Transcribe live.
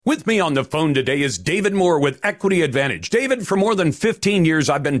With me on the phone today is David Moore with Equity Advantage. David, for more than 15 years,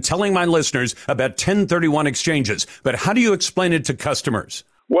 I've been telling my listeners about 1031 exchanges, but how do you explain it to customers?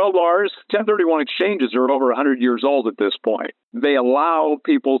 Well, Lars, 1031 exchanges are over 100 years old at this point. They allow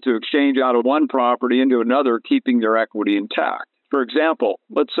people to exchange out of one property into another, keeping their equity intact. For example,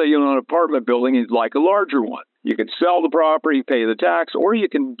 let's say you own an apartment building and you'd like a larger one. You can sell the property, pay the tax, or you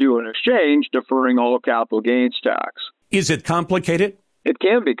can do an exchange, deferring all capital gains tax. Is it complicated? It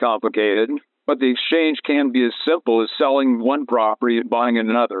can be complicated, but the exchange can be as simple as selling one property and buying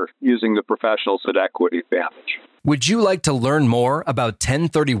another using the professionals at Equity Advantage. Would you like to learn more about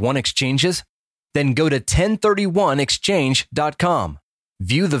 1031 exchanges? Then go to 1031exchange.com.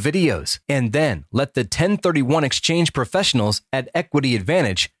 View the videos, and then let the 1031 exchange professionals at Equity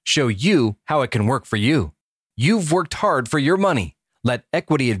Advantage show you how it can work for you. You've worked hard for your money. Let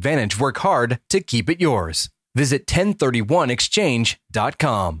Equity Advantage work hard to keep it yours. Visit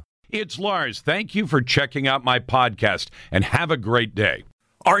 1031exchange.com. It's Lars. Thank you for checking out my podcast, and have a great day.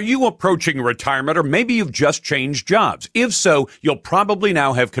 Are you approaching retirement, or maybe you've just changed jobs? If so, you'll probably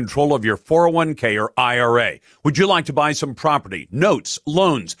now have control of your 401k or IRA. Would you like to buy some property, notes,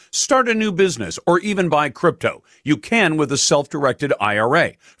 loans, start a new business, or even buy crypto? You can with a self-directed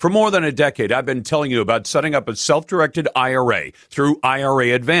IRA. For more than a decade, I've been telling you about setting up a self-directed IRA through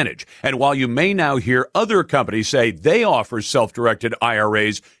IRA Advantage. And while you may now hear other companies say they offer self-directed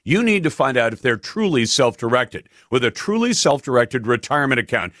IRAs, you need to find out if they're truly self-directed. With a truly self-directed retirement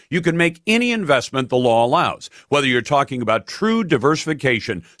account, you can make any investment the law allows. Whether you're talking about true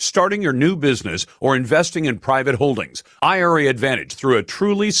diversification, starting your new business, or investing in private holdings, IRA Advantage through a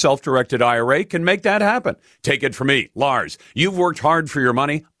truly self-directed IRA can make that happen. Take it from me, Lars. You've worked hard for your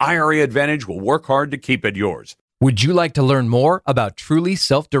money. IRA Advantage will work hard to keep it yours. Would you like to learn more about truly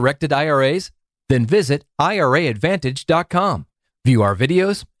self-directed IRAs? Then visit IRAadvantage.com. View our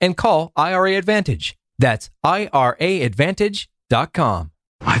videos and call IRA Advantage. That's IRAadvantage.com.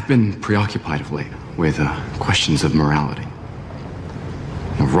 I've been preoccupied of late with questions of morality.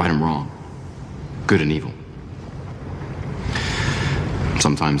 Of right and wrong, good and evil.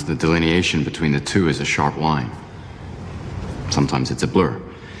 Sometimes the delineation between the two is a sharp line. Sometimes it's a blur.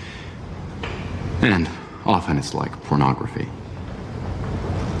 And often it's like pornography.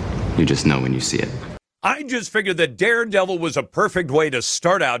 You just know when you see it. I just figured that Daredevil was a perfect way to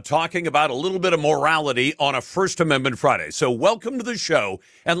start out talking about a little bit of morality on a First Amendment Friday. So welcome to the show.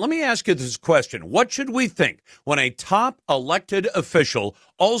 And let me ask you this question. What should we think when a top elected official,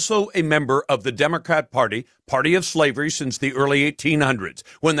 also a member of the Democrat Party, party of slavery since the early 1800s,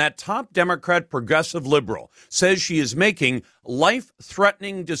 when that top Democrat progressive liberal says she is making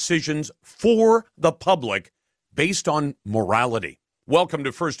life-threatening decisions for the public based on morality? Welcome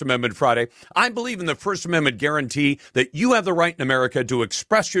to First Amendment Friday. I believe in the First Amendment guarantee that you have the right in America to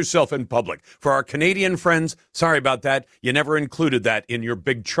express yourself in public. For our Canadian friends, sorry about that. You never included that in your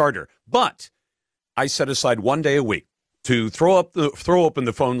big charter. But I set aside one day a week to throw open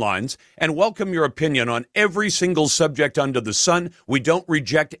the phone lines and welcome your opinion on every single subject under the sun. We don't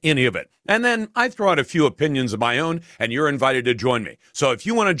reject any of it. And then I throw out a few opinions of my own, and you're invited to join me. So if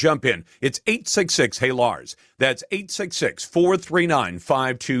you want to jump in, it's 866-HEY-LARS. That's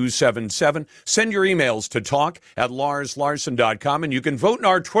 866-439-5277. Send your emails to talk@larslarson.com, and you can vote in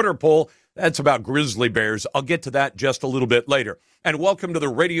our Twitter poll. That's about grizzly bears. I'll get to that just a little bit later. And welcome to the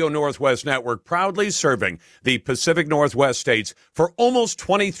Radio Northwest Network, proudly serving the Pacific Northwest states for almost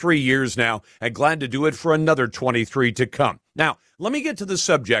 23 years now, and glad to do it for another 23 to come. Now, let me get to the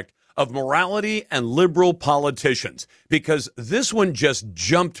subject of morality and liberal politicians, because this one just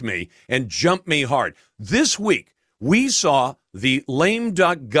jumped me and jumped me hard. This week, we saw the lame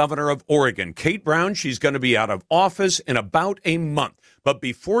duck governor of Oregon, Kate Brown. She's going to be out of office in about a month. But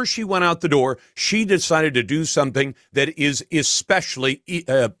before she went out the door, she decided to do something that is especially,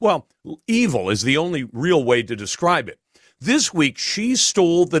 evil is the only real way to describe it. This week, she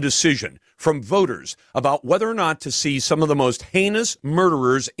stole the decision from voters about whether or not to see some of the most heinous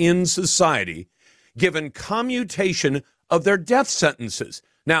murderers in society given commutation of their death sentences.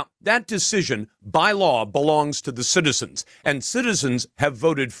 Now, that decision, by law, belongs to the citizens, and citizens have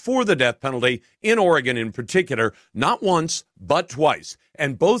voted for the death penalty in Oregon in particular, not once, but twice,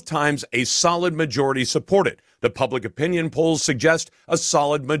 and both times a solid majority support it. The public opinion polls suggest a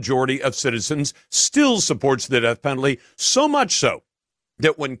solid majority of citizens still supports the death penalty, so much so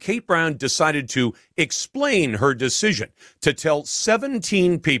that when Kate Brown decided to explain her decision to tell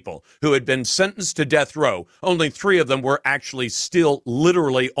 17 people who had been sentenced to death row, only 3 of them were actually still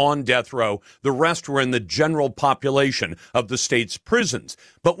literally on death row. The rest were in the general population of the state's prisons.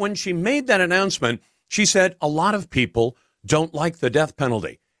 But when she made that announcement, she said a lot of people don't like the death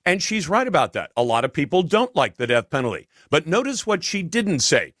penalty. And she's right about that. A lot of people don't like the death penalty. But notice what she didn't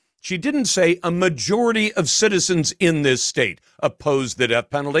say. She didn't say a majority of citizens in this state oppose the death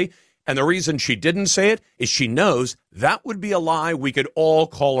penalty. And the reason she didn't say it is she knows that would be a lie we could all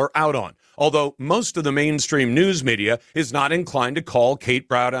call her out on. Although most of the mainstream news media is not inclined to call Kate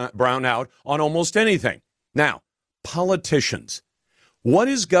Brown out on almost anything. Now, politicians. What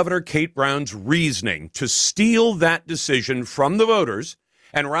is Governor Kate Brown's reasoning to steal that decision from the voters?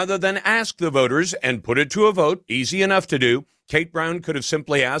 And rather than ask the voters and put it to a vote, easy enough to do, Kate Brown could have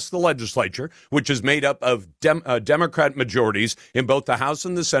simply asked the legislature, which is made up of Democrat majorities in both the House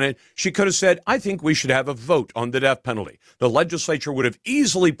and the Senate. She could have said, I think we should have a vote on the death penalty. The legislature would have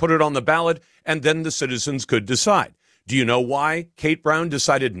easily put it on the ballot, and then the citizens could decide. Do you know why Kate Brown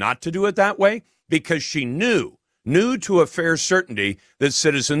decided not to do it that way? Because she knew to a fair certainty that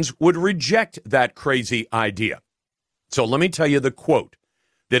citizens would reject that crazy idea. So let me tell you the quote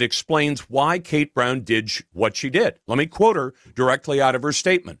that explains why Kate Brown did what she did. Let me quote her directly out of her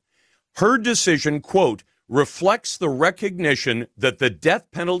statement. Her decision, quote, reflects the recognition that the death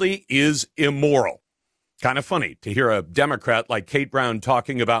penalty is immoral. Kind of funny to hear a Democrat like Kate Brown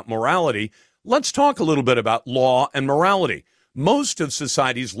talking about morality. Let's talk a little bit about law and morality. Most of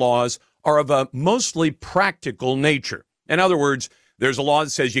society's laws are of a mostly practical nature. In other words, there's a law that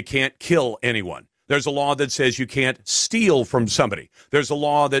says you can't kill anyone. There's a law that says you can't steal from somebody. There's a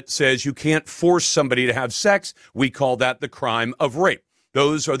law that says you can't force somebody to have sex. We call that the crime of rape.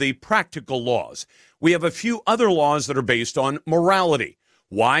 Those are the practical laws. We have a few other laws that are based on morality.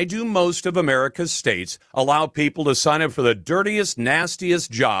 Why do most of America's states allow people to sign up for the dirtiest, nastiest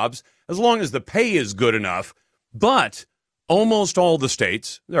jobs as long as the pay is good enough? But almost all the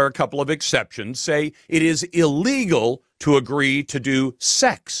states, there are a couple of exceptions, say it is illegal to agree to do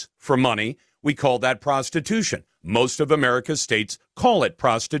sex for money. We call that prostitution. Most of America's states call it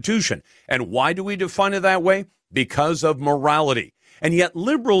prostitution. And why do we define it that way? Because of morality. And yet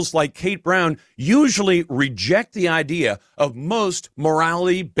liberals like Kate Brown usually reject the idea of most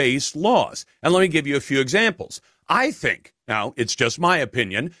morality-based laws. And let me give you a few examples. I think, now it's just my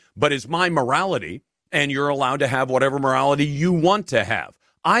opinion, but it's my morality, and you're allowed to have whatever morality you want to have.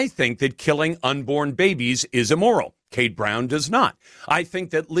 I think that killing unborn babies is immoral. Kate Brown does not. I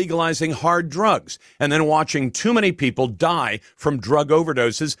think that legalizing hard drugs and then watching too many people die from drug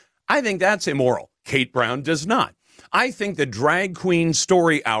overdoses, I think that's immoral. Kate Brown does not. I think the drag queen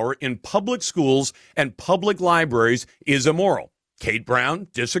story hour in public schools and public libraries is immoral. Kate Brown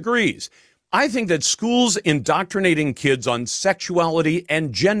disagrees. I think that schools indoctrinating kids on sexuality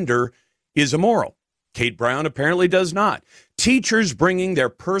and gender is immoral. Kate Brown apparently does not. Teachers bringing their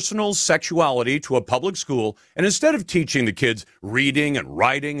personal sexuality to a public school, and instead of teaching the kids reading and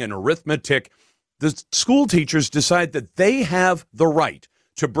writing and arithmetic, the school teachers decide that they have the right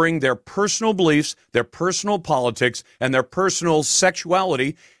to bring their personal beliefs, their personal politics, and their personal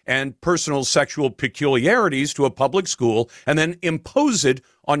sexuality and personal sexual peculiarities to a public school and then impose it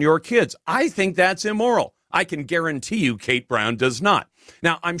on your kids. I think that's immoral. I can guarantee you Kate Brown does not.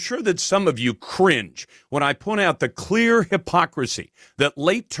 Now, I'm sure that some of you cringe when I point out the clear hypocrisy that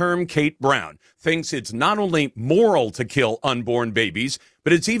late-term Kate Brown thinks it's not only moral to kill unborn babies,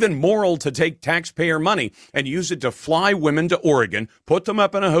 but it's even moral to take taxpayer money and use it to fly women to Oregon, put them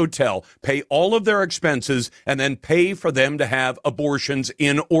up in a hotel, pay all of their expenses, and then pay for them to have abortions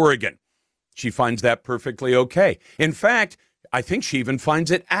in Oregon. She finds that perfectly okay. In fact, I think she even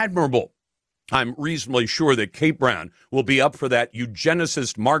finds it admirable. I'm reasonably sure that Kate Brown will be up for that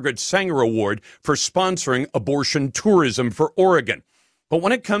eugenicist Margaret Sanger Award for sponsoring abortion tourism for Oregon. But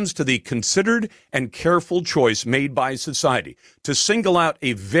when it comes to the considered and careful choice made by society to single out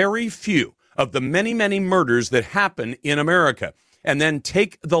a very few of the many, many murders that happen in America and then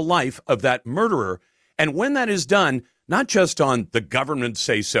take the life of that murderer, and when that is done, not just on the government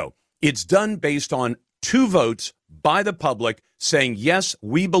say so, it's done based on 2 votes by the public saying, yes,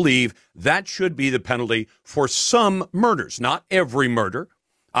 we believe that should be the penalty for some murders, not every murder.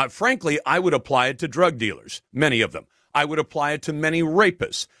 Frankly, I would apply it to drug dealers, many of them. I would apply it to many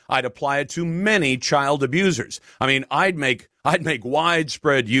rapists. I'd apply it to many child abusers. I mean, I'd make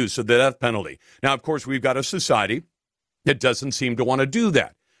widespread use of the death penalty. Now, of course, we've got a society that doesn't seem to want to do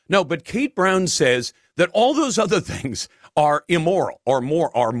that. No, but Kate Brown says that all those other things are immoral or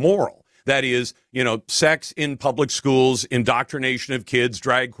are moral. That is, sex in public schools, indoctrination of kids,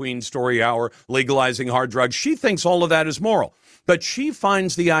 drag queen story hour, legalizing hard drugs. She thinks all of that is moral. But she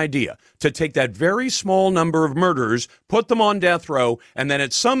finds the idea to take that very small number of murderers, put them on death row, and then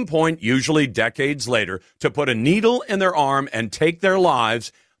at some point, usually decades later, to put a needle in their arm and take their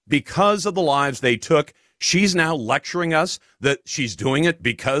lives because of the lives they took. she's now lecturing us that she's doing it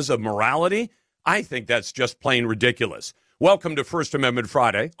because of morality? I think that's just plain ridiculous. Welcome to First Amendment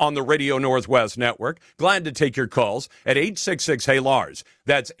Friday on the Radio Northwest Network. Glad to take your calls at 866-HEY-LARS.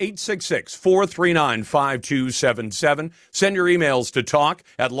 That's 866-439-5277. Send your emails to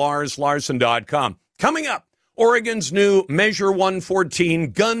talk@larslarson.com. Coming up, Oregon's new Measure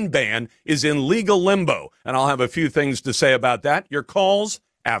 114 gun ban is in legal limbo, and I'll have a few things to say about that. Your calls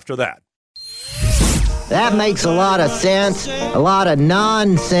after that. That makes a lot of sense, a lot of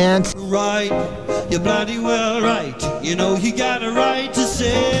nonsense. Right, you're bloody well right. You know you got a right to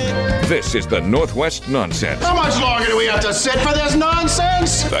say. This is the Northwest Nonsense. How much longer do we have to sit for this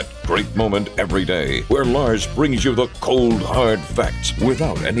nonsense? That great moment every day where Lars brings you the cold, hard facts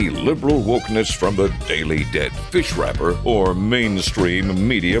without any liberal wokeness from the Daily Dead, fish wrapper, or mainstream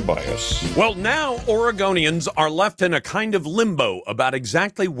media bias. Well, now Oregonians are left in a kind of limbo about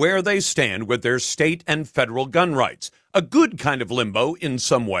exactly where they stand with their state and federal gun rights. A good kind of limbo in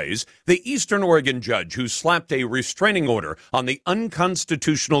some ways. The Eastern Oregon judge who slapped a restraining order on the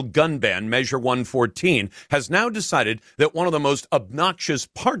unconstitutional gun ban, Measure 114, has now decided that one of the most obnoxious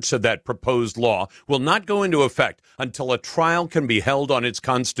parts of that proposed law will not go into effect until a trial can be held on its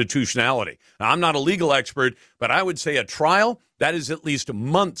constitutionality. Now, I'm not a legal expert, but I would say a trial, that is at least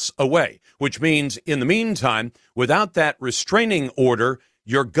months away, which means in the meantime, without that restraining order,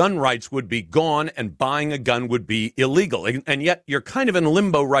 your gun rights would be gone and buying a gun would be illegal. And yet you're kind of in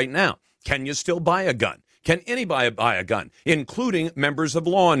limbo right now. Can you still buy a gun? Can anybody buy a gun, including members of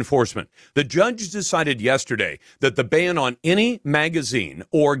law enforcement? The judge decided yesterday that the ban on any magazine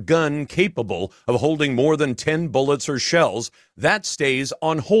or gun capable of holding more than 10 bullets or shells, that stays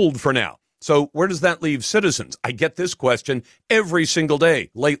on hold for now. So where does that leave citizens? I get this question every single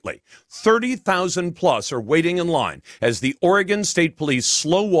day lately. 30,000 plus are waiting in line as the Oregon State Police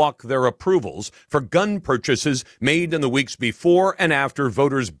slow walk their approvals for gun purchases made in the weeks before and after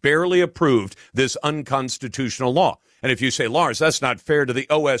voters barely approved this unconstitutional law. And if you say, Lars, that's not fair to the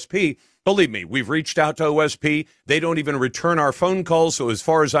OSP, believe me, we've reached out to OSP. They don't even return our phone calls. So as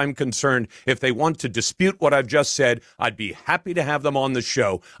far as I'm concerned, if they want to dispute what I've just said, I'd be happy to have them on the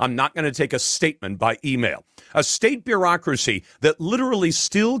show. I'm not going to take a statement by email. A state bureaucracy that literally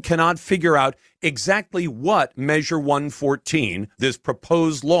still cannot figure out exactly what Measure 114, this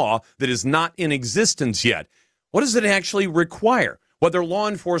proposed law that is not in existence yet, what does it actually require? Whether law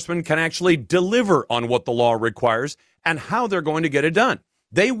enforcement can actually deliver on what the law requires and how they're going to get it done.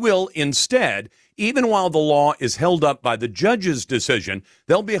 They will instead, even while the law is held up by the judge's decision,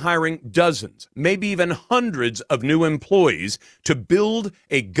 they'll be hiring dozens, maybe even hundreds of new employees to build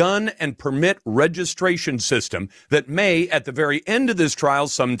a gun and permit registration system that may, at the very end of this trial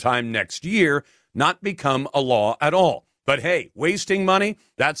sometime next year, not become a law at all. But hey, wasting money,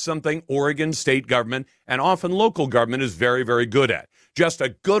 that's something Oregon state government and often local government is very, very good at. Just a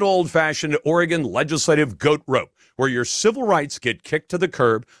good old-fashioned Oregon legislative goat rope, where your civil rights get kicked to the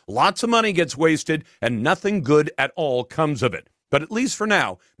curb, lots of money gets wasted, and nothing good at all comes of it. But at least for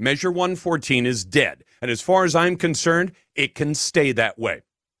now, Measure 114 is dead. And as far as I'm concerned, it can stay that way.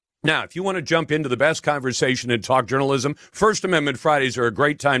 Now, if you want to jump into the best conversation in talk journalism, First Amendment Fridays are a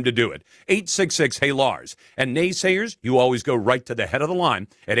great time to do it. 866-HEY-LARS. And naysayers, you always go right to the head of the line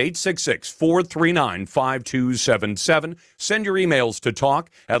at 866-439-5277. Send your emails to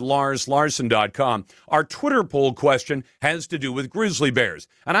talk@larslarson.com. Our Twitter poll question has to do with grizzly bears.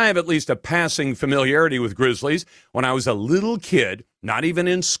 And I have at least a passing familiarity with grizzlies. When I was a little kid, not even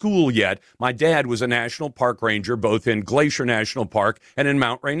in school yet, my dad was a national park ranger both in Glacier National Park and in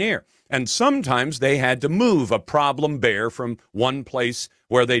Mount Rainier. And sometimes they had to move a problem bear from one place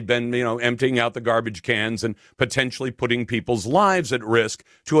where they'd been, emptying out the garbage cans and potentially putting people's lives at risk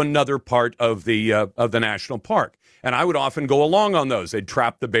to another part of the national park. And I would often go along on those. They'd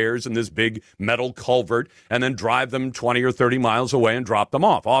trap the bears in this big metal culvert and then drive them 20 or 30 miles away and drop them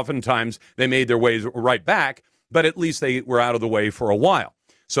off. Oftentimes they made their way right back, but at least they were out of the way for a while.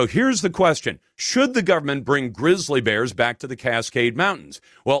 So here's the question. Should the government bring grizzly bears back to the Cascade Mountains?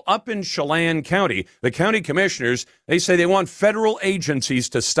 Well, up in Chelan County, the county commissioners, they say they want federal agencies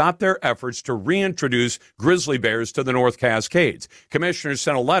to stop their efforts to reintroduce grizzly bears to the North Cascades. Commissioners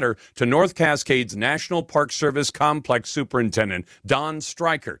sent a letter to North Cascades National Park Service Complex Superintendent Don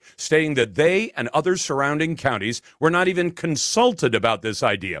Stryker, stating that they and other surrounding counties were not even consulted about this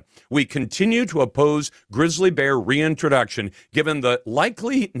idea. We continue to oppose grizzly bear reintroduction given the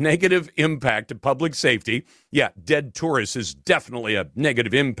likely negative impact to public safety. Yeah, dead tourists is definitely a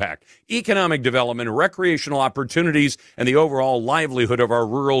negative impact. Economic development, recreational opportunities, and the overall livelihood of our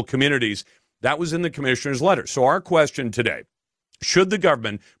rural communities. That was in the commissioner's letter. So our question today, Should the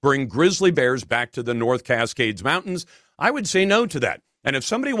government bring grizzly bears back to the North Cascades Mountains? I would say no to that. And if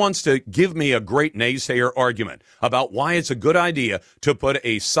somebody wants to give me a great naysayer argument about why it's a good idea to put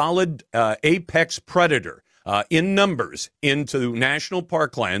a solid apex predator in numbers into national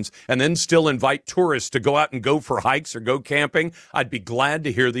parklands and then still invite tourists to go out and go for hikes or go camping, I'd be glad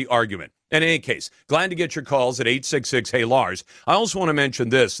to hear the argument. In any case, glad to get your calls at 866-HEY-LARS. I also want to mention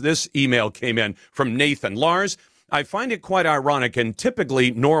this. This email came in from Nathan. Lars, I find it quite ironic and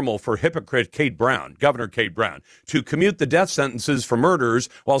typically normal for hypocrite Kate Brown, Governor Kate Brown, to commute the death sentences for murderers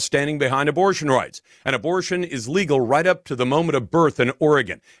while standing behind abortion rights. And abortion is legal right up to the moment of birth in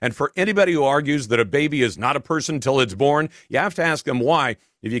Oregon. And for anybody who argues that a baby is not a person till it's born, you have to ask them why.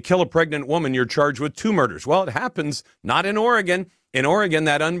 If you kill a pregnant woman, you're charged with 2 murders. Well, it happens not in Oregon. In Oregon,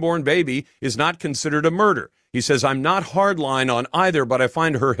 that unborn baby is not considered a murder. He says, I'm not hardline on either, but I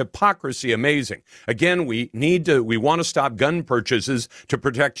find her hypocrisy amazing. Again, we want to stop gun purchases to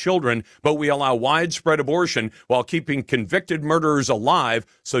protect children, but we allow widespread abortion while keeping convicted murderers alive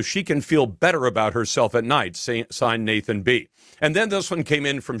so she can feel better about herself at night. Signed, Nathan B. And then this one came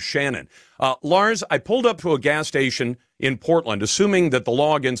in from Shannon. Lars, I pulled up to a gas station in Portland, assuming that the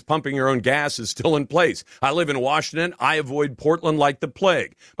law against pumping your own gas is still in place. I live in Washington. I avoid Portland like the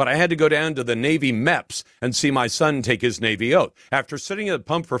plague. But I had to go down to the Navy MEPS and see my son take his Navy oath. After sitting at the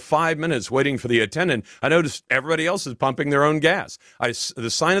pump for 5 minutes waiting for the attendant, I noticed everybody else is pumping their own gas. The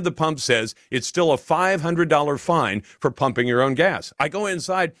sign of the pump says it's still a $500 fine for pumping your own gas. I go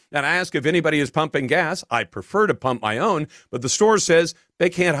inside and I ask if anybody is pumping gas. I prefer to pump my own, but the store says they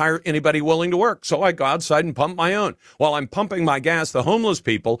can't hire anybody willing to work. So I go outside and pump my own. While I'm pumping my gas, the homeless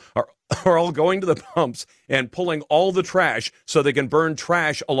people are all going to the pumps and pulling all the trash so they can burn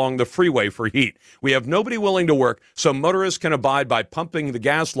trash along the freeway for heat. We have nobody willing to work, so motorists can abide by pumping the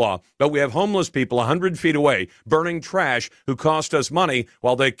gas law, but we have homeless people 100 feet away burning trash who cost us money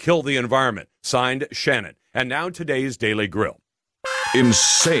while they kill the environment. Signed, Shannon. And now today's Daily Grill.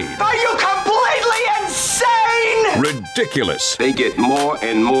 Insane. Are you completely insane? Ridiculous. They get more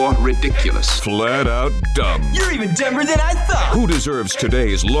and more ridiculous. Flat out dumb. You're even dumber than I thought. Who deserves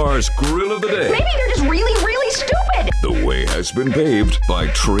today's Lars Grill of the Day? Maybe they're just really, really stupid. The way has been paved by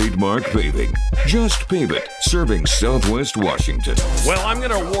Trademark Paving. Just pave it. Serving Southwest Washington. Well, I'm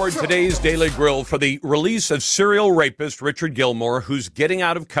going to award today's Daily Grill for the release of serial rapist Richard Gilmore, who's getting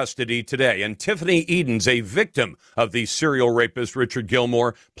out of custody today. And Tiffany Edens, a victim of the serial rapist Richard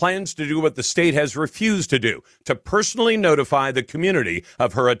Gilmore, plans to do what the state has refused to do, to personally notify the community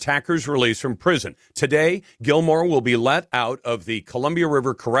of her attacker's release from prison. Today, Gilmore will be let out of the Columbia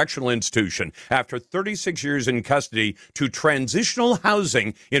River Correctional Institution after 36 years in custody to transitional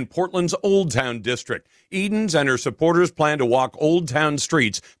housing in Portland's Old Town district. Edens and her supporters plan to walk Old Town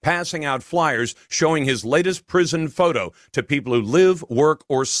streets, passing out flyers showing his latest prison photo to people who live, work,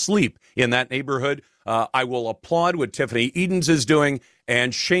 or sleep in that neighborhood. I will applaud what Tiffany Edens is doing,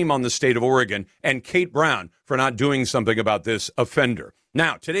 and shame on the state of Oregon and Kate Brown for not doing something about this offender.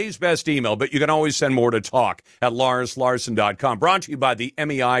 Now, today's best email, but you can always send more to talk at LarsLarson.com. Brought to you by the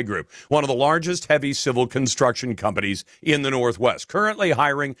MEI Group, one of the largest heavy civil construction companies in the Northwest. Currently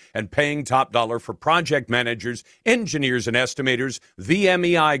hiring and paying top dollar for project managers, engineers, and estimators,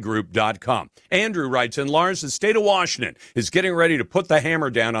 themeigroup.com. Andrew writes in, Lars, the state of Washington is getting ready to put the hammer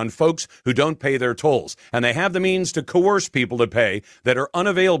down on folks who don't pay their tolls, and they have the means to coerce people to pay that are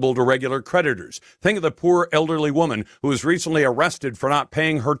unavailable to regular creditors. Think of the poor elderly woman who was recently arrested for not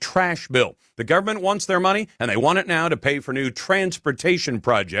paying her trash bill. The government wants their money, and they want it now to pay for new transportation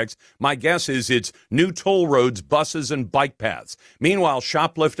projects. My guess is it's new toll roads, buses, and bike paths. Meanwhile,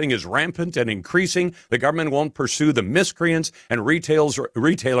 shoplifting is rampant and increasing. The government won't pursue the miscreants, and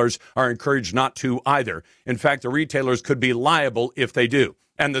retailers are encouraged not to either. In fact, the retailers could be liable if they do.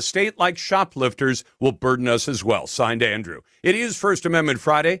 And the state, like shoplifters, will burden us as well. Signed, Andrew. It is First Amendment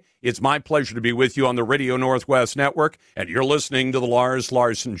Friday. It's my pleasure to be with you on the Radio Northwest Network, and you're listening to The Lars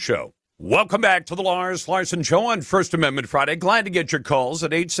Larson Show. Welcome back to the Lars Larson Show on First Amendment Friday. Glad to get your calls at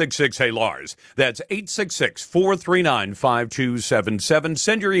 866-HEY-LARS. That's 866-439-5277.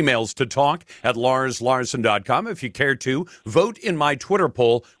 Send your emails to talk at LarsLarson.com. If you care to, vote in my Twitter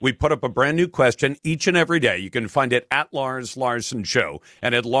poll. We put up a brand new question each and every day. You can find it at Lars Larson Show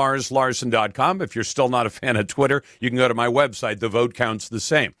and at LarsLarson.com. If you're still not a fan of Twitter, you can go to my website. The vote counts the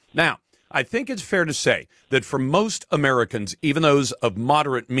same. Now, I think it's fair to say that for most Americans, even those of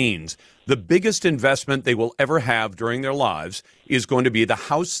moderate means, the biggest investment they will ever have during their lives is going to be the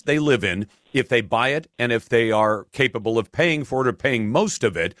house they live in, if they buy it and if they are capable of paying for it or paying most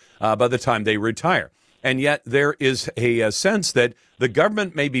of it by the time they retire. And yet there is a sense that the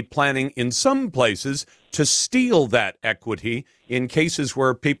government may be planning in some places to steal that equity in cases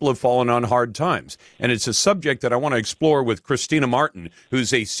where people have fallen on hard times. And it's a subject that I want to explore with Christina Martin,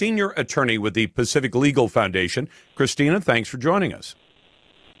 who's a senior attorney with the Pacific Legal Foundation. Christina, thanks for joining us.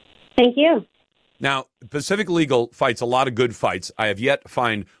 Thank you. Now, Pacific Legal fights a lot of good fights. I have yet to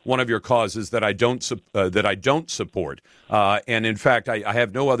find one of your causes that I don't support. And in fact, I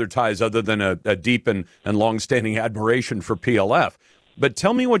have no other ties other than a deep and longstanding admiration for PLF. But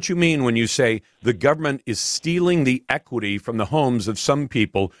tell me what you mean when you say the government is stealing the equity from the homes of some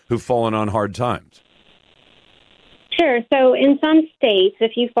people who've fallen on hard times. Sure. So in some states,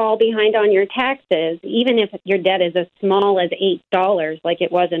 if you fall behind on your taxes, even if your debt is as small as $8, like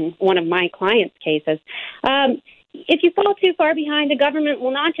it was in one of my clients' cases, if you fall too far behind, the government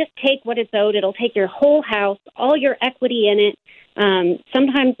will not just take what it's owed. It'll take your whole house, all your equity in it.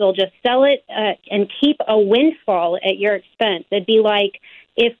 Sometimes they'll just sell it and keep a windfall at your expense. It'd be like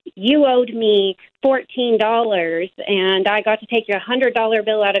if you owed me $14 and I got to take your $100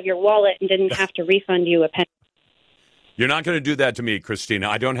 bill out of your wallet and didn't have to refund you a penny. You're not going to do that to me, Christina.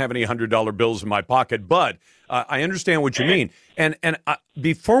 I don't have any $100 bills in my pocket, but I understand what you mean. And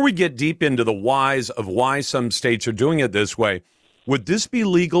before we get deep into the whys of why some states are doing it this way, would this be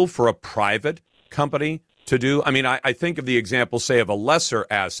legal for a private company to do? I mean, I think of the example, say, of a lesser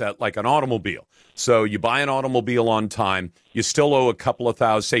asset like an automobile. So you buy an automobile on time, you still owe a couple of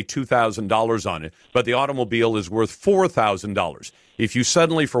thousand, say $2,000 on it, but the automobile is worth $4,000. If you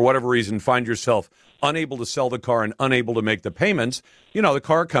suddenly, for whatever reason, find yourself unable to sell the car and unable to make the payments, the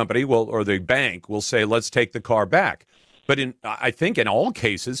car company will, or the bank will say, let's take the car back. But I think in all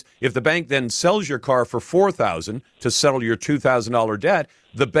cases, if the bank then sells your car for $4,000 to settle your $2,000 debt,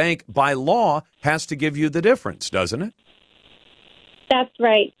 the bank, by law, has to give you the difference, doesn't it? That's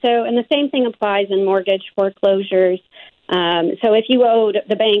right. So, and the same thing applies in mortgage foreclosures. So if you owed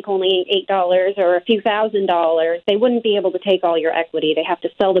the bank only $8 or a few $1,000s, they wouldn't be able to take all your equity. They have to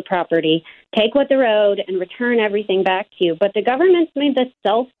sell the property, take what they're owed, and return everything back to you. But the government's made this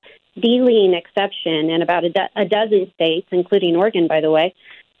self-dealing exception in about a dozen states, including Oregon, by the way.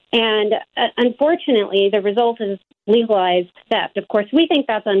 And unfortunately, the result is legalized theft. Of course, we think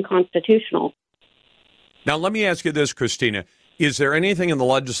that's unconstitutional. Now, let me ask you this, Christina. Is there anything in the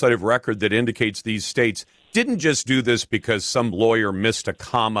legislative record that indicates these states didn't just do this because some lawyer missed a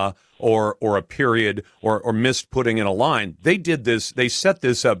comma or a period or missed putting in a line? They did this. They set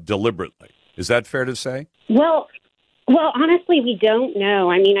this up deliberately. Is that fair to say? Well, honestly, we don't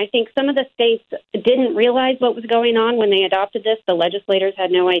know. I mean, I think some of the states didn't realize what was going on when they adopted this. The legislators had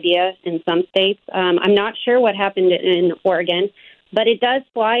no idea in some states. I'm not sure what happened in Oregon, but it does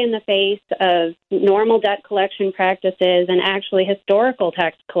fly in the face of normal debt collection practices and actually historical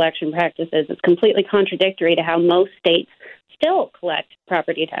tax collection practices. It's completely contradictory to how most states still collect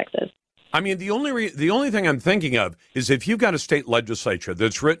property taxes. I mean, the only thing I'm thinking of is if you've got a state legislature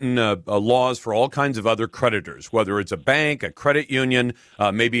that's written laws for all kinds of other creditors, whether it's a bank, a credit union,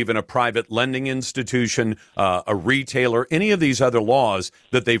 maybe even a private lending institution, a retailer, any of these other laws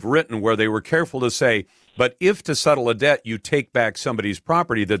that they've written where they were careful to say, but if to settle a debt you take back somebody's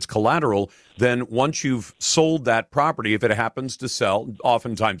property that's collateral, then once you've sold that property, if it happens to sell,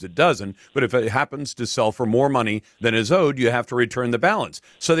 oftentimes it doesn't, but if it happens to sell for more money than is owed, you have to return the balance.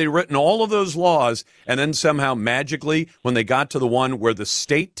 So they've written all of those laws, and then somehow magically, when they got to the one where the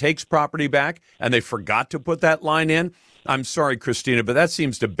state takes property back and they forgot to put that line in, I'm sorry, Christina, but that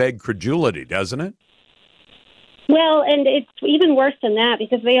seems to beg credulity, doesn't it? Well, and it's even worse than that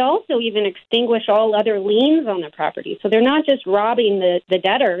because they also even extinguish all other liens on the property. So they're not just robbing the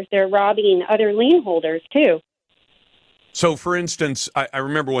debtors, they're robbing other lien holders, too. So, for instance, I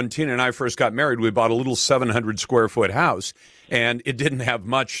remember when Tina and I first got married, we bought a little 700-square-foot house, and it didn't have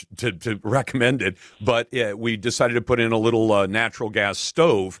much to recommend it, but we decided to put in a little natural gas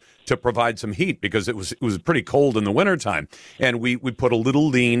stove to provide some heat because it was pretty cold in the wintertime. And we put a little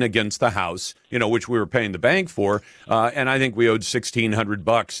lien against the house, which we were paying the bank for, and I think we owed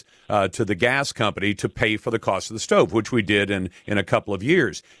 $1,600 to the gas company to pay for the cost of the stove, which we did in a couple of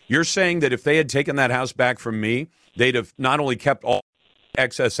years. You're saying that if they had taken that house back from me, they'd have not only kept all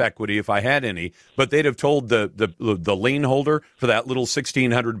excess equity if I had any, but they'd have told the lien holder for that little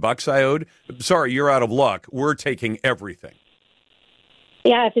 $1,600 I owed, sorry, you're out of luck. We're taking everything.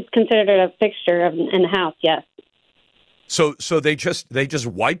 Yeah, if it's considered a fixture in the house, yes. So they just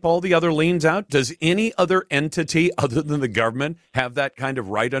wipe all the other liens out? Does any other entity other than the government have that kind of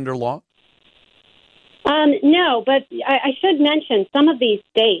right under law? No, but I should mention some of these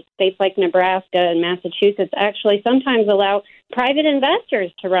states like Nebraska and Massachusetts, actually sometimes allow private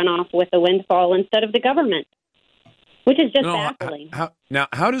investors to run off with a windfall instead of the government, which is just baffling.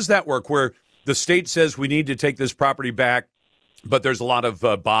 How does that work? Where the state says we need to take this property back, but there's a lot of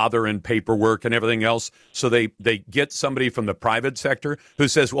bother and paperwork and everything else. So they get somebody from the private sector who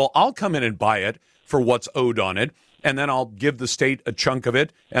says, well, I'll come in and buy it for what's owed on it, and then I'll give the state a chunk of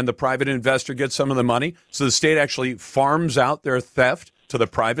it, and the private investor gets some of the money. So the state actually farms out their theft to the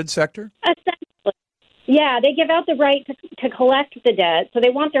private sector? Essentially. Yeah, they give out the right to collect the debt. So they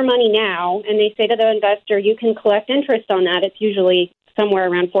want their money now, and they say to the investor, you can collect interest on that. It's usually somewhere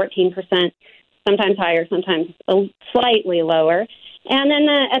around 14%, sometimes higher, sometimes slightly lower. And then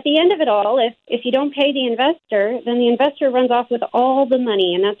at the end of it all, if you don't pay the investor, then the investor runs off with all the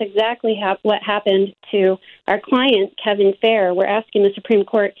money. And that's exactly what happened to our client, Kevin Fair. We're asking the Supreme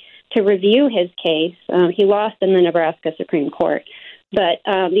Court to review his case. He lost in the Nebraska Supreme Court. But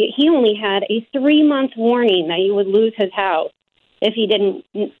he only had a 3-month warning that he would lose his house if he didn't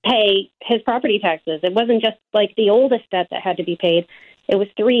pay his property taxes. It wasn't just like the oldest debt that had to be paid. It was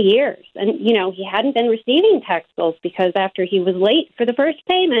 3 years. And, he hadn't been receiving tax bills because after he was late for the first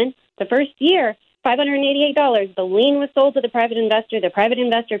payment, the first year, $588, the lien was sold to the private investor. The private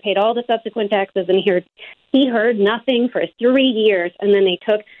investor paid all the subsequent taxes, and he heard nothing for 3 years, and then they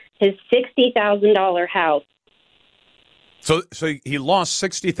took his $60,000 house. So he lost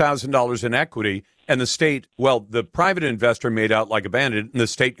 $60,000 in equity, and the state, the private investor made out like a bandit, and the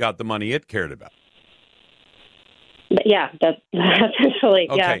state got the money it cared about. Yeah, that's essentially,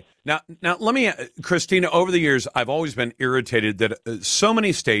 okay. Yeah. Now, let me, Christina, over the years, I've always been irritated that so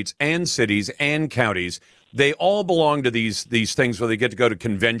many states and cities and counties, they all belong to these things where they get to go to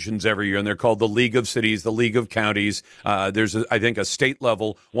conventions every year, and they're called the League of Cities, the League of Counties. There's, I think, a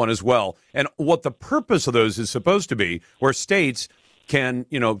state-level one as well. And what the purpose of those is supposed to be, where states can,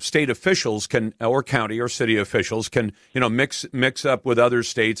 state officials can, or county or city officials can, mix up with other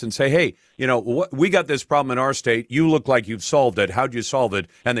states and say, hey, we got this problem in our state. You look like you've solved it. How'd you solve it?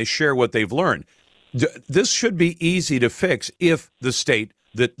 And they share what they've learned. This should be easy to fix if the state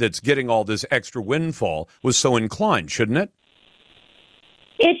that's getting all this extra windfall was so inclined, shouldn't it?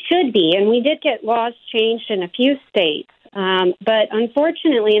 It should be, and we did get laws changed in a few states, but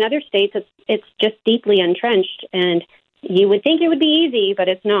unfortunately in other states it's just deeply entrenched, and you would think it would be easy, but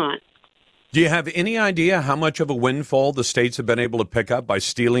it's not. Do you have any idea how much of a windfall the states have been able to pick up by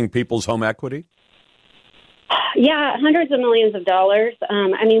stealing people's home equity? Yeah, hundreds of millions of dollars.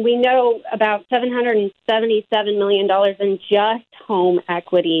 We know about $777 million in just home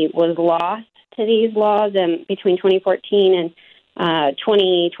equity was lost to these laws between 2014 and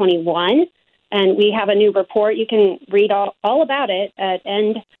 2021. And we have a new report. You can read all about it at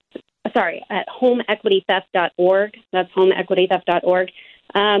homeequitytheft.org. That's homeequitytheft.org.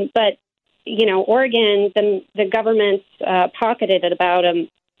 But, Oregon, the government's pocketed at about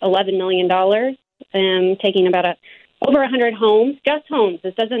 $11 million. Taking about over 100 homes, just homes.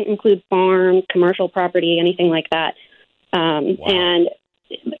 This doesn't include farms, commercial property, anything like that. Wow. And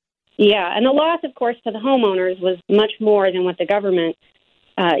the loss, of course, to the homeowners was much more than what the government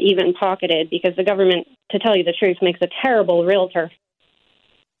even pocketed, because the government, to tell you the truth, makes a terrible realtor.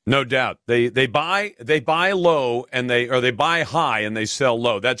 No doubt. They buy low and they buy high and they sell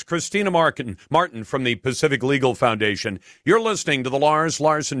low. That's Christina Martin from the Pacific Legal Foundation. You're listening to the Lars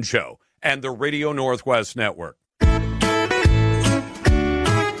Larson Show and the Radio Northwest Network.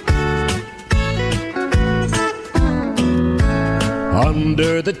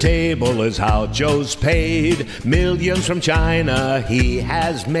 Under the table is how Joe's paid. Millions from China he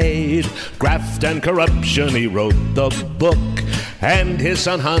has made. Graft and corruption, he wrote the book. And his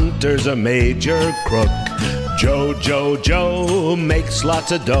son Hunter's a major crook. Joe makes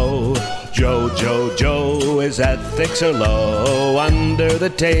lots of dough. Joe, his ethics are low. Under the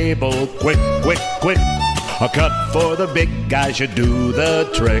table, quick. A cut for the big guy should do the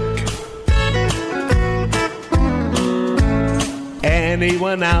trick.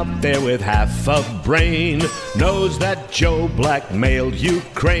 Anyone out there with half a brain knows that Joe blackmailed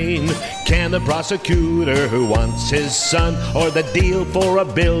Ukraine. Can the prosecutor who wants his son, or the deal for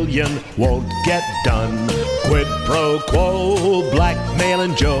 $1 billion won't get done? Quid pro quo,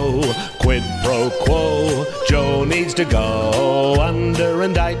 blackmailing Joe. Quid pro quo, Joe needs to go. Under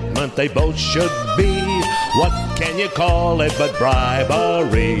indictment they both should be. What can you call it but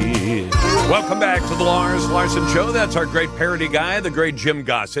bribery? Welcome back to the Lars Larson Show. That's our great parody guy, the great Jim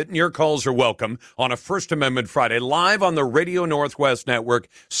Gossett. And your calls are welcome on a First Amendment Friday, live on the Radio Northwest Network,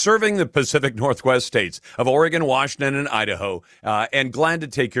 serving the Pacific Northwest states of Oregon, Washington, and Idaho. And glad to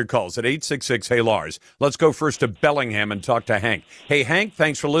take your calls at 866-HEY-LARS. Let's go first to Bellingham and talk to Hank. Hey, Hank,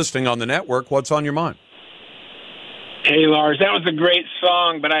 thanks for listening on the network. What's on your mind? Hey, Lars, that was a great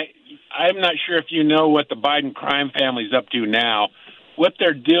song, but I'm not sure if you know what the Biden crime family's up to now. what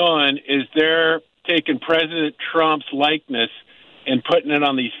they're doing is they're taking President Trump's likeness and putting it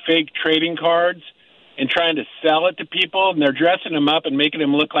on these fake trading cards and trying to sell it to people, and they're dressing him up and making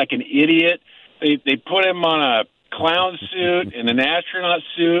him look like an idiot. They put him on a clown suit and an astronaut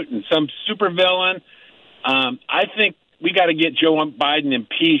suit and some supervillain. I think we got to get Joe Biden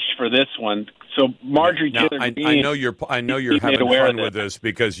impeached for this one. So Marjorie Taylor Greene, I know you're having fun with this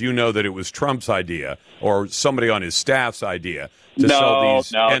because you know that it was Trump's idea or somebody on his staff's idea to sell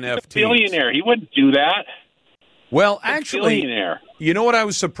these NFTs. He's a billionaire. He wouldn't do that. Well, actually, you know what I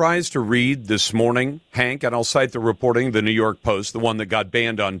was surprised to read this morning, Hank, and I'll cite the reporting, the New York Post, the one that got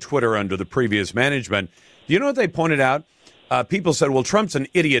banned on Twitter under the previous management. Do you know what they pointed out? People said, well, Trump's an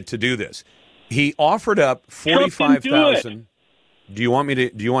idiot to do this. He offered up $45,000. Do you want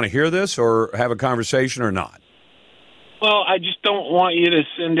to hear this or have a conversation or not? Well, I just don't want you to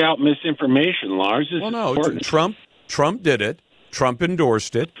send out misinformation, Lars. Trump did it. Trump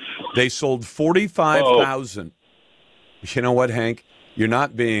endorsed it. They sold 45,000. You know what, Hank? You're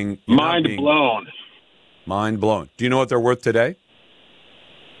not being mind blown. Mind blown. Do you know what they're worth today?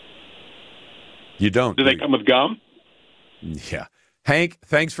 You don't. Do they come with gum? Yeah. Hank,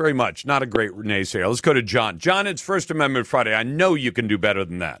 thanks very much. Not a great naysayer. Let's go to John. John, it's First Amendment Friday. I know you can do better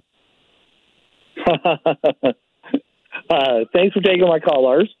than that. Thanks for taking my call,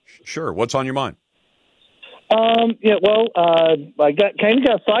 Lars. Sure. What's on your mind? I got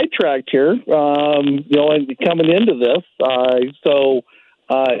sidetracked here, and coming into this. So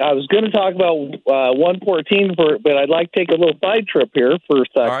I was going to talk about 114, but I'd like to take a little side trip here for a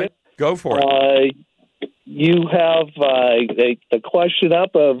second. All right, go for it. You have a question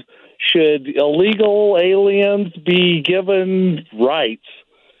up of should illegal aliens be given rights?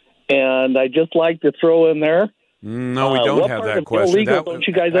 And I just like to throw in there. No, we don't have that question. Illegal, don't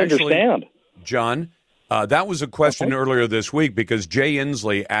you guys understand? John, that was a question earlier this week because Jay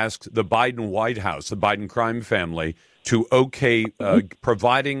Inslee asked the Biden White House, the Biden crime family, to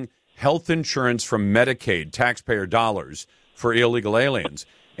providing health insurance from Medicaid, taxpayer dollars, for illegal aliens.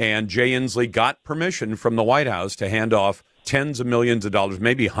 And Jay Inslee got permission from the White House to hand off tens of millions of dollars,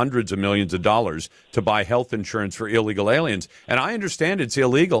 maybe hundreds of millions of dollars to buy health insurance for illegal aliens. And I understand it's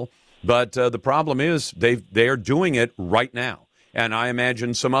illegal, but the problem is they are doing it right now. And I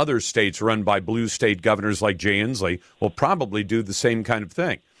imagine some other states run by blue state governors like Jay Inslee will probably do the same kind of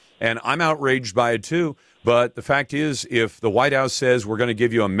thing. And I'm outraged by it, too. But the fact is, if the White House says we're going to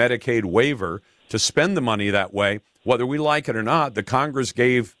give you a Medicaid waiver to spend the money that way, whether we like it or not, the Congress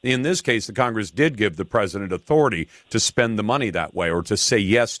in this case, the Congress did give the president authority to spend the money that way or to say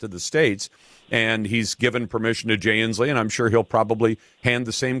yes to the states. And he's given permission to Jay Inslee, and I'm sure he'll probably hand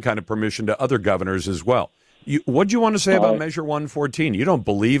the same kind of permission to other governors as well. What do you want to say about Measure 114? You don't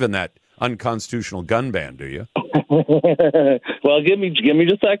believe in that unconstitutional gun ban, do you? Well, give me just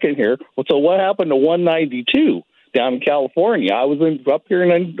a second here. So what happened to 192 down in California? I was up here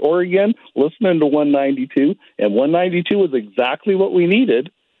in Oregon listening to 192, and 192 was exactly what we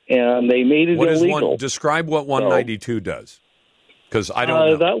needed, and they made it illegal. Describe what 192 does, because I don't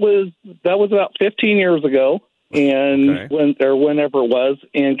know. That was about 15 years ago, and whenever it was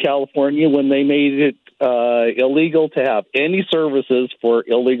in California when they made it illegal to have any services for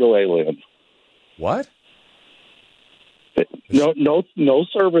illegal aliens. What? No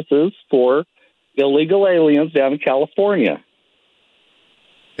services for illegal aliens down in California.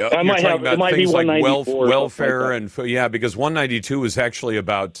 It might be like welfare and because 192 is actually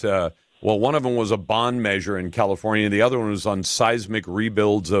about one of them was a bond measure in California, the other one was on seismic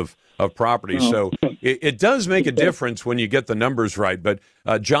rebuilds of property. So it does make a difference when you get the numbers right. But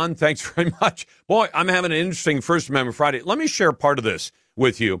John, thanks very much. Boy, I'm having an interesting First Amendment Friday. Let me share part of this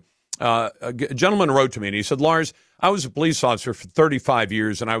with you. A gentleman wrote to me and he said, Lars, I was a police officer for 35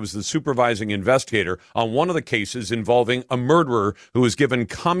 years, and I was the supervising investigator on one of the cases involving a murderer who was given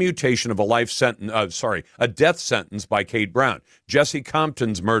commutation of a death sentence by Kate Brown. Jesse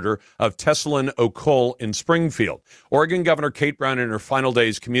Compton's murder of Tessalyn O'Cole in Springfield. Oregon Governor Kate Brown in her final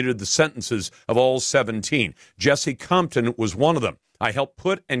days commuted the sentences of all 17. Jesse Compton was one of them. I helped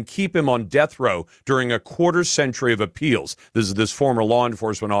put and keep him on death row during a quarter century of appeals. This is this former law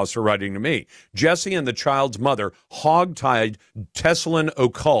enforcement officer writing to me. Jesse and the child's mother hog-tied Tessalyn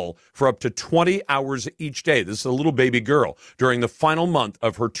O'Cole for up to 20 hours each day. This is a little baby girl during the final month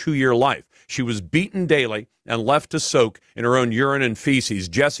of her 2-year life. She was beaten daily and left to soak in her own urine and feces.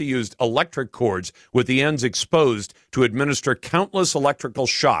 Jesse used electric cords with the ends exposed to administer countless electrical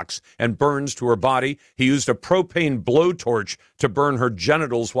shocks and burns to her body. He used a propane blowtorch to burn her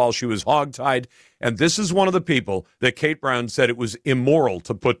genitals while she was hogtied. And this is one of the people that Kate Brown said it was immoral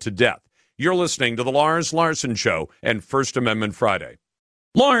to put to death. You're listening to The Lars Larson Show and First Amendment Friday.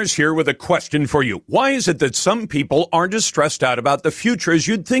 Lars here with a question for you. Why is it that some people aren't as stressed out about the future as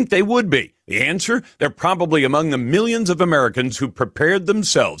you'd think they would be? The answer? They're probably among the millions of Americans who prepared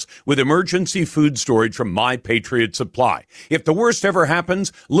themselves with emergency food storage from My Patriot Supply. If the worst ever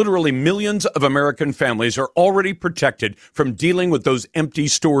happens, literally millions of American families are already protected from dealing with those empty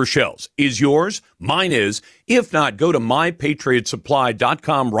store shelves. Is yours? Mine is. If not, go to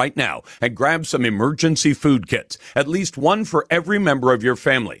MyPatriotSupply.com right now and grab some emergency food kits, at least one for every member of your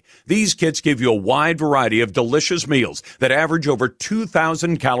family. These kits give you a wide variety of delicious meals that average over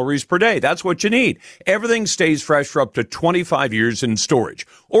 2,000 calories per day. That's what you need. Everything stays fresh for up to 25 years in storage.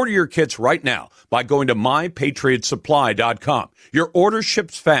 Order your kits right now by going to MyPatriotSupply.com. Your order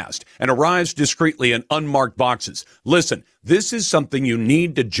ships fast and arrives discreetly in unmarked boxes. Listen, this is something you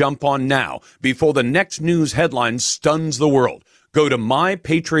need to jump on now before the next news headline stuns the world. Go to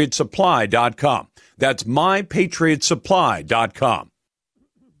MyPatriotSupply.com. That's MyPatriotSupply.com.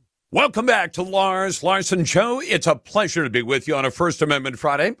 Welcome back to Lars Larson Show. It's a pleasure to be with you on a First Amendment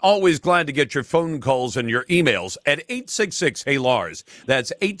Friday. Always glad to get your phone calls and your emails at 866-HEY-LARS.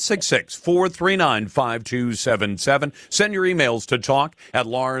 That's 866-439-5277. Send your emails to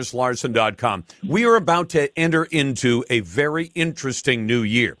talk@LarsLarson.com. We are about to enter into a very interesting new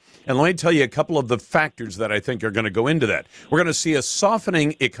year. And let me tell you a couple of the factors that I think are going to go into that. We're going to see a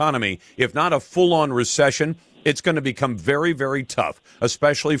softening economy, if not a full-on recession. It's going to become very, very tough,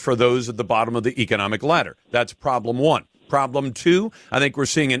 especially for those at the bottom of the economic ladder. That's problem one. Problem two, I think we're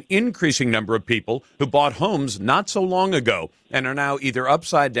seeing an increasing number of people who bought homes not so long ago and are now either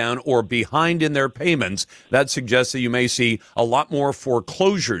upside down or behind in their payments. That suggests that you may see a lot more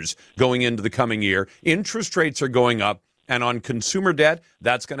foreclosures going into the coming year. Interest rates are going up. And on consumer debt,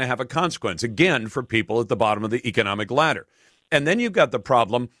 that's going to have a consequence, again, for people at the bottom of the economic ladder. And then you've got the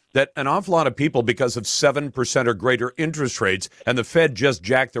problem that an awful lot of people, because of 7% or greater interest rates, and the Fed just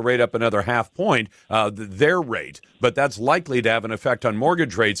jacked the rate up another half point, their rate, but that's likely to have an effect on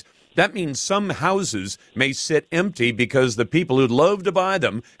mortgage rates. That means some houses may sit empty because the people who'd love to buy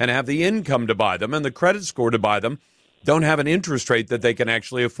them and have the income to buy them and the credit score to buy them don't have an interest rate that they can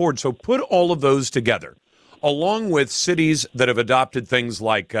actually afford. So put all of those together, along with cities that have adopted things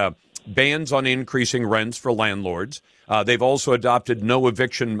like bans on increasing rents for landlords. They've also adopted no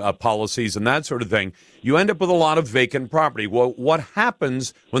eviction policies and that sort of thing. You end up with a lot of vacant property. Well, what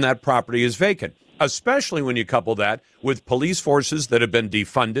happens when that property is vacant? Especially when you couple that with police forces that have been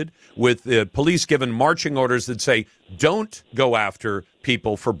defunded, with the police given marching orders that say don't go after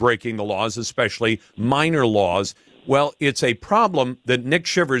people for breaking the laws, especially minor laws. Well, it's a problem that Nick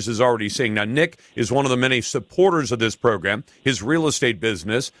Shivers is already seeing. Now, Nick is one of the many supporters of this program, his real estate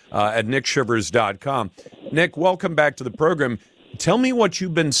business at nickshivers.com. Nick, welcome back to the program. Tell me what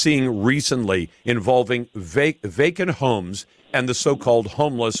you've been seeing recently involving vacant homes and the so-called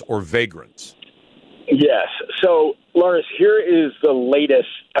homeless or vagrants. Yes. So, Lars, here is the latest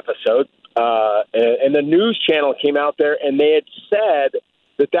episode. And the news channel came out there, and they had said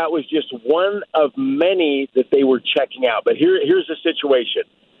that was just one of many that they were checking out. But here's the situation.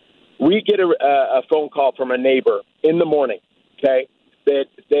 We get a phone call from a neighbor in the morning, okay, that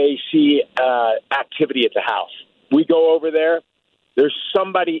they see activity at the house. We go over there. There's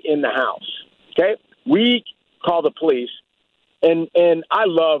somebody in the house, okay? We call the police, and I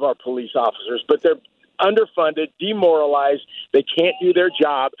love our police officers, but they're underfunded, demoralized. They can't do their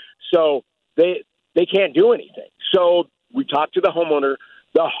job, so they can't do anything. So we talk to the homeowner.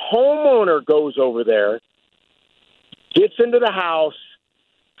 The homeowner goes over there, gets into the house,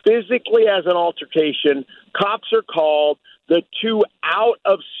 physically has an altercation. Cops are called. The two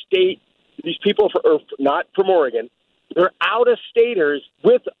out-of-state, these people are not from Oregon, they're out-of-staters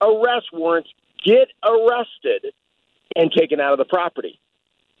with arrest warrants, get arrested and taken out of the property.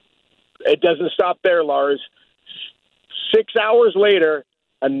 It doesn't stop there, Lars. 6 hours later,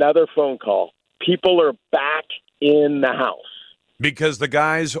 another phone call. People are back in the house. Because the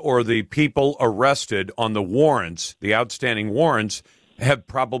guys or the people arrested on the warrants, the outstanding warrants, have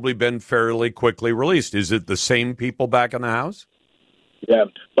probably been fairly quickly released. Is it the same people back in the house? Yeah.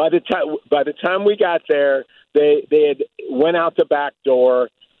 By the time we got there, they had went out the back door.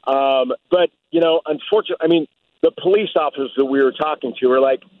 But, unfortunately, I mean, the police officers that we were talking to were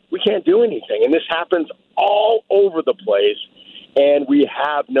like, we can't do anything. And this happens all over the place, and we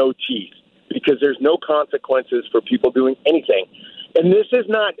have no teeth because there's no consequences for people doing anything. And this is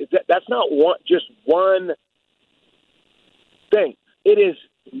that's not just one thing. It is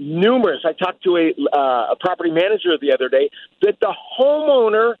numerous. I talked to a property manager the other day that the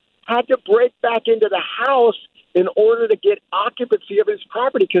homeowner had to break back into the house in order to get occupancy of his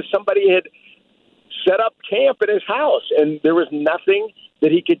property because somebody had set up camp at his house, and there was nothing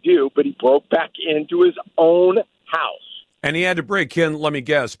that he could do, but he broke back into his own house. And he had to break in, let me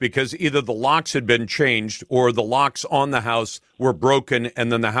guess, because either the locks had been changed or the locks on the house were broken,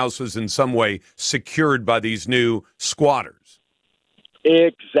 and then the house was in some way secured by these new squatters.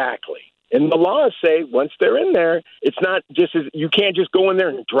 Exactly. And the laws say once they're in there, it's not just you can't just go in there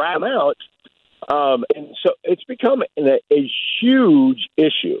and drag them out. And so it's become a huge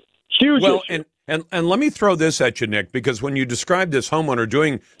issue. Huge issue. And let me throw this at you, Nick, because when you describe this homeowner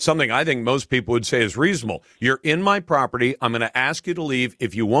doing something I think most people would say is reasonable, you're in my property, I'm going to ask you to leave.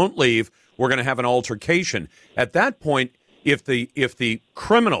 If you won't leave, we're going to have an altercation. At that point, if the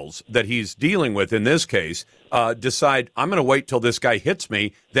criminals that he's dealing with in this case decide, I'm going to wait till this guy hits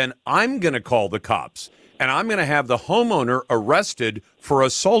me, then I'm going to call the cops. And I'm going to have the homeowner arrested for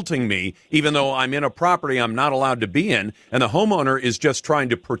assaulting me, even though I'm in a property I'm not allowed to be in. And the homeowner is just trying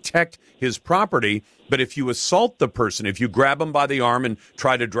to protect his property. But if you assault the person, if you grab them by the arm and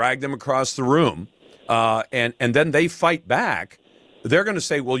try to drag them across the room, and then they fight back, they're going to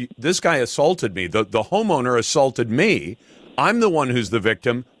say, well, this guy assaulted me. The homeowner assaulted me. I'm the one who's the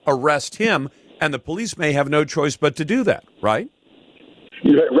victim. Arrest him. And the police may have no choice but to do that, right?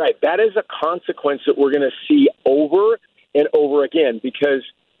 Right. That is a consequence that we're going to see over and over again because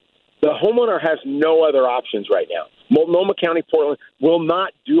the homeowner has no other options right now. Multnomah County, Portland will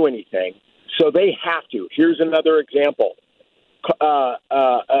not do anything, so they have to. Here's another example.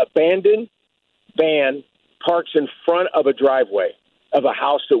 Abandoned van parks in front of a driveway of a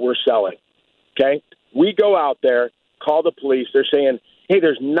house that we're selling. Okay? We go out there, call the police. They're saying, hey,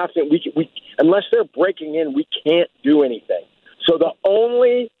 there's nothing. We unless they're breaking in, we can't do anything. So the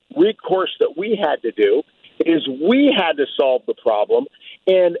only recourse that we had to do is we had to solve the problem,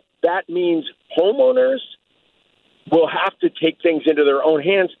 and that means homeowners will have to take things into their own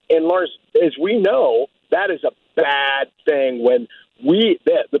hands. And Lars, as we know, that is a bad thing when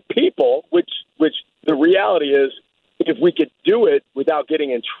the people, which the reality is, if we could do it without getting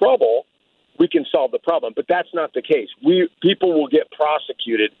in trouble, we can solve the problem. But that's not the case. People will get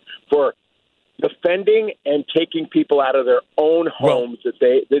prosecuted for defending and taking people out of their own homes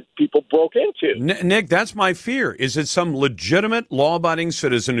that people broke into. Nick, that's my fear. Is it some legitimate law-abiding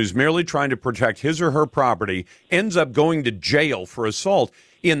citizen who's merely trying to protect his or her property ends up going to jail for assault?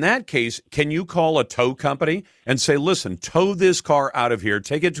 In that case, can you call a tow company and say, listen, tow this car out of here,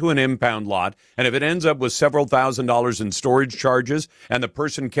 take it to an impound lot, and if it ends up with several $1,000s in storage charges and the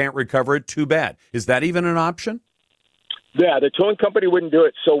person can't recover it, too bad. Is that even an option? Yeah, the towing company wouldn't do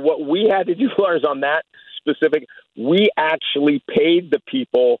it. So what we had to do, Lars, on that specific, we actually paid the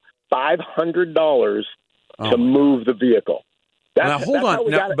people $500 to move the vehicle. Now, hold on.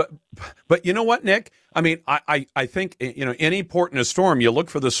 Now, but you know what, Nick? I mean, I think, any port in a storm, you look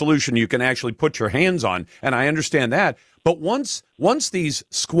for the solution you can actually put your hands on, and I understand that. But once these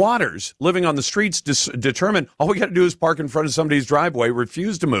squatters living on the streets determine all we got to do is park in front of somebody's driveway,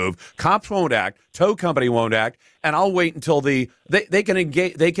 refuse to move, cops won't act, tow company won't act, and I'll wait until they can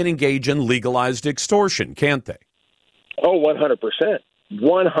engage in legalized extortion, can't they? Oh, 100%.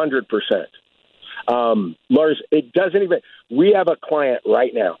 100%. Lars, it doesn't even. We have a client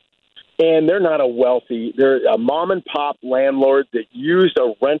right now, and they're not they're a mom and pop landlord that used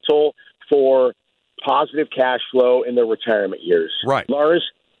a rental for positive cash flow in their retirement years. Right. Lars,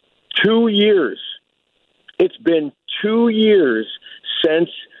 2 years. It's been 2 years since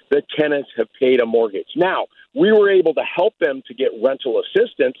the tenants have paid a mortgage. Now, we were able to help them to get rental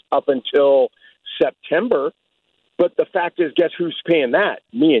assistance up until September, but the fact is, guess who's paying that?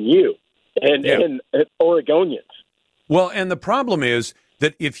 Me and you and Oregonians. Well, and the problem is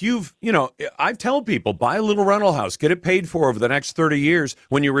that if I tell people, buy a little rental house, get it paid for over the next 30 years.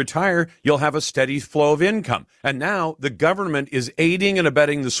 When you retire, you'll have a steady flow of income. And now the government is aiding and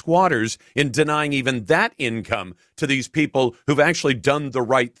abetting the squatters in denying even that income to these people who've actually done the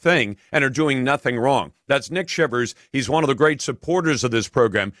right thing and are doing nothing wrong. That's Nick Shivers. He's one of the great supporters of this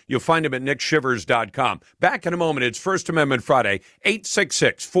program. You'll find him at nickshivers.com. Back in a moment. It's First Amendment Friday,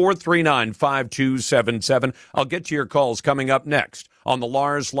 866-439-5277. I'll get to your calls coming up next on the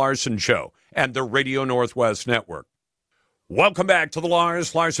Lars Larson Show and the Radio Northwest Network. Welcome back to the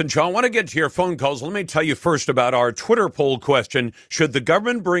Lars Larson Show. I want to get to your phone calls. Let me tell you first about our Twitter poll question. Should the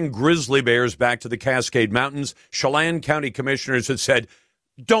government bring grizzly bears back to the Cascade Mountains? Chelan County commissioners have said,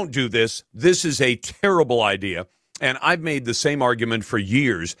 don't do this. This is a terrible idea. And I've made the same argument for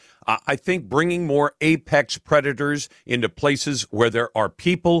years. I think bringing more apex predators into places where there are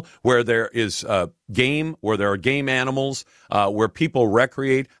people, where there is game, where there are game animals, where people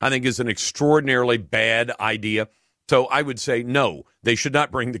recreate, I think is an extraordinarily bad idea. So I would say no, they should not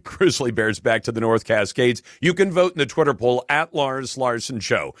bring the grizzly bears back to the North Cascades. You can vote in the Twitter poll at Lars Larson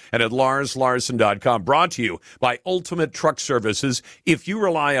Show and at LarsLarson.com. Brought to you by Ultimate Truck Services. If you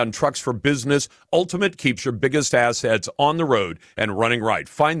rely on trucks for business, Ultimate keeps your biggest assets on the road and running right.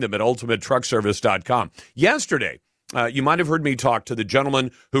 Find them at UltimateTruckService.com. Yesterday, you might have heard me talk to the gentleman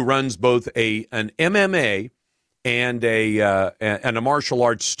who runs both an MMA and a martial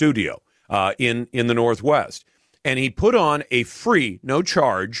arts studio in the Northwest. And he put on a free, no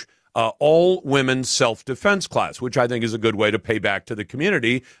charge, all-women self-defense class, which I think is a good way to pay back to the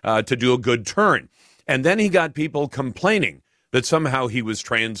community to do a good turn. And then he got people complaining that somehow he was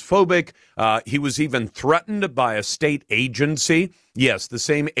transphobic. He was even threatened by a state agency. Yes, the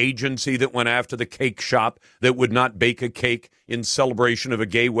same agency that went after the cake shop that would not bake a cake in celebration of a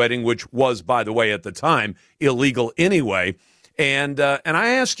gay wedding, which was, by the way, at the time, illegal anyway. And I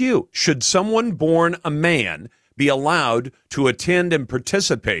ask you, should someone born a man be allowed to attend and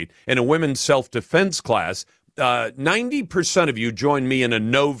participate in a women's self-defense class? 90% of you joined me in a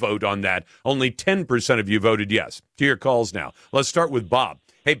no vote on that. Only 10% of you voted yes. To your calls now. Let's start with Bob.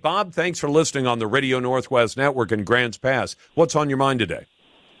 Hey, Bob, thanks for listening on the Radio Northwest Network in Grants Pass. What's on your mind today?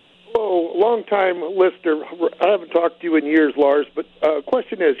 Oh, long-time listener. I haven't talked to you in years, Lars, but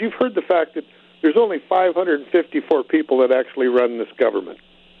question is, you've heard the fact that there's only 554 people that actually run this government.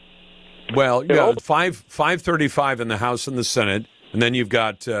 Well, yeah, 535 in the House and the Senate, and then you've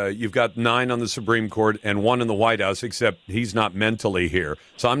got 9 on the Supreme Court and 1 in the White House. Except he's not mentally here,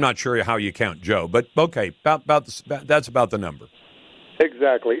 so I'm not sure how you count Joe. But okay, that's about the number.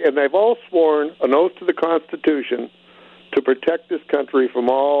 Exactly, and they've all sworn an oath to the Constitution to protect this country from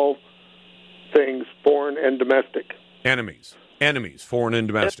all things foreign and domestic. Enemies, foreign and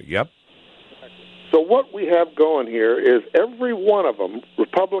domestic. Yep. So what we have going here is every one of them,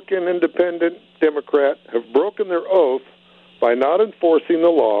 Republican, Independent, Democrat, have broken their oath by not enforcing the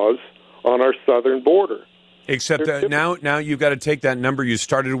laws on our southern border. Except now you've got to take that number you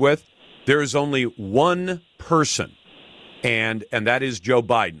started with. There is only one person, and that is Joe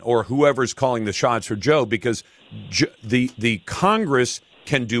Biden, or whoever's calling the shots for Joe, because the Congress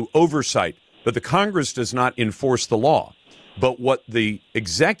can do oversight, but the Congress does not enforce the law. But what the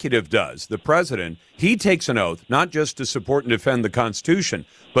executive does, the president, he takes an oath not just to support and defend the Constitution,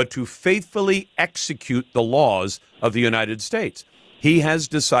 but to faithfully execute the laws of the United States. He has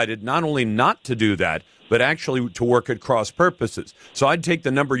decided not only not to do that, but actually to work at cross purposes. So I'd take the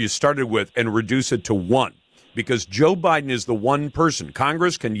number you started with and reduce it to 1, because Joe Biden is the one person.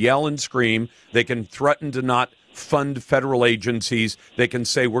 Congress can yell and scream. They can threaten to not fund federal agencies. They can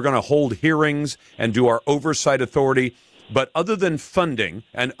say we're going to hold hearings and do our oversight authority. But other than funding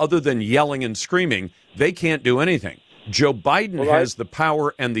and other than yelling and screaming, they can't do anything. Joe Biden has the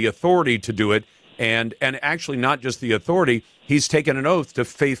power and the authority to do it, and actually not just the authority, he's taken an oath to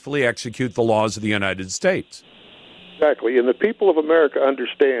faithfully execute the laws of the United States. Exactly, and the people of America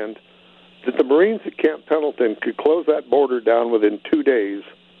understand that the Marines at Camp Pendleton could close that border down within 2 days.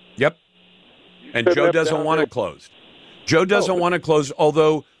 Yep, and Joe doesn't want it closed. Joe doesn't want it closed,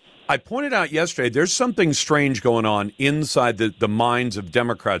 although I pointed out yesterday, there's something strange going on inside the minds of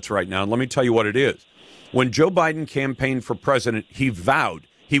Democrats right now, and let me tell you what it is. When Joe Biden campaigned for president, he vowed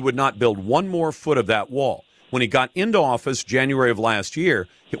he would not build one more foot of that wall. When he got into office January of last year,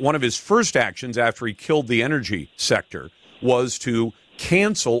 one of his first actions after he killed the energy sector was to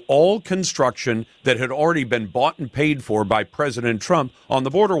cancel all construction that had already been bought and paid for by President Trump on the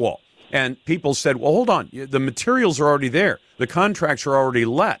border wall. And people said, well, hold on, the materials are already there. The contracts are already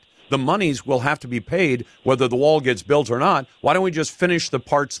let. The monies will have to be paid whether the wall gets built or not. Why don't we just finish the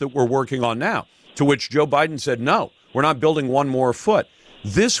parts that we're working on now? To which Joe Biden said, no, we're not building one more foot.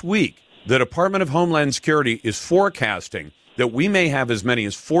 This week, the Department of Homeland Security is forecasting that we may have as many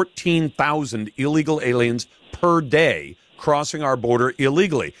as 14,000 illegal aliens per day crossing our border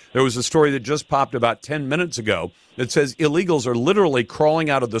illegally. There was a story that just popped about 10 minutes ago that says illegals are literally crawling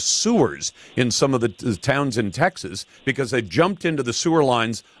out of the sewers in some of the towns in Texas because they jumped into the sewer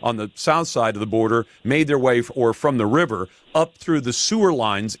lines on the south side of the border, made their way or from the river up through the sewer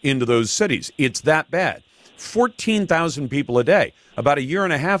lines into those cities. It's that bad. 14,000 people a day. About a year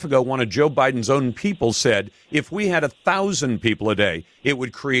and a half ago, one of Joe Biden's own people said, if we had 1,000 people a day, it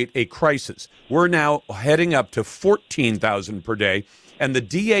would create a crisis. We're now heading up to 14,000 per day. And the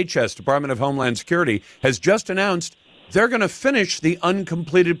DHS, Department of Homeland Security, has just announced they're going to finish the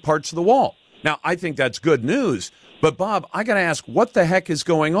uncompleted parts of the wall. Now, I think that's good news. But, Bob, I got to ask, what the heck is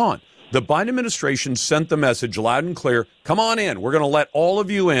going on? The Biden administration sent the message loud and clear, come on in. We're going to let all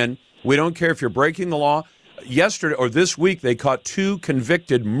of you in. We don't care if you're breaking the law. yesterday or this week, they caught 2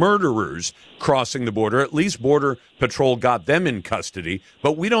 convicted murderers crossing the border. At least Border Patrol got them in custody.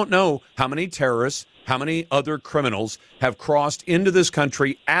 But we don't know how many terrorists, how many other criminals have crossed into this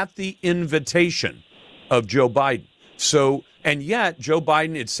country at the invitation of Joe Biden. So, and yet Joe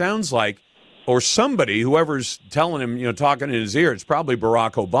Biden, it sounds like, or somebody, whoever's telling him, talking in his ear, it's probably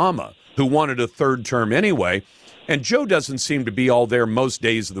Barack Obama, who wanted a 3rd term anyway. And Joe doesn't seem to be all there most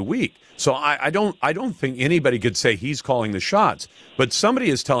days of the week. So I don't think anybody could say he's calling the shots. But somebody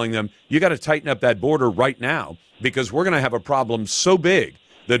is telling them, you got to tighten up that border right now, because we're going to have a problem so big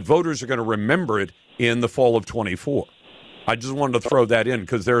that voters are going to remember it in the fall of 24. I just wanted to throw that in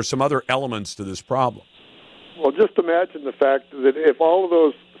because there are some other elements to this problem. Well, just imagine the fact that if all of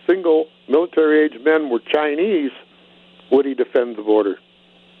those single military-age men were Chinese, would he defend the border?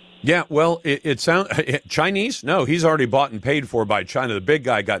 Yeah, well, it sounds Chinese? No, he's already bought and paid for by China. The big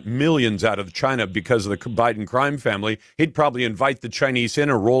guy got millions out of China because of the Biden crime family. He'd probably invite the Chinese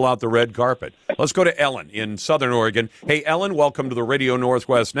in and roll out the red carpet. Let's go to Ellen in Southern Oregon. Hey, Ellen, welcome to the Radio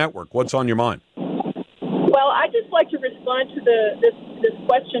Northwest Network. What's on your mind? Well, I'd just like to respond to this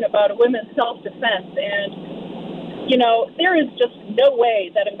question about women's self-defense. And, there is just no way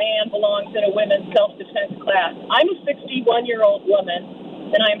that a man belongs in a women's self-defense class. I'm a 61-year-old woman.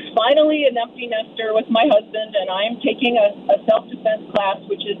 And I'm finally an empty nester with my husband, and I am taking a self-defense class,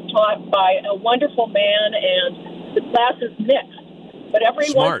 which is taught by a wonderful man, and the class is mixed. But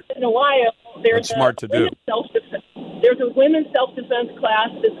every once in a while, there's a women's self-defense. There's a women's self-defense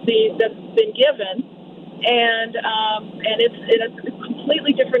class that's been given, and it's a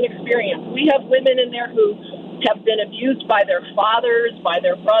completely different experience. We have women in there who have been abused by their fathers, by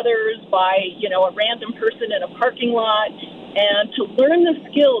their brothers, by a random person in a parking lot. And to learn the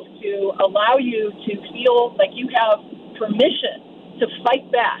skills to allow you to feel like you have permission to fight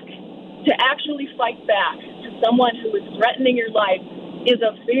back, to actually fight back to someone who is threatening your life is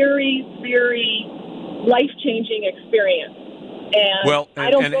a very, very life-changing experience. And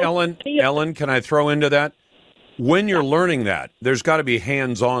Ellen, can I throw into that? When you're learning that, there's got to be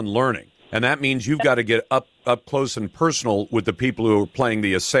hands-on learning. And that means you've got to get up close and personal with the people who are playing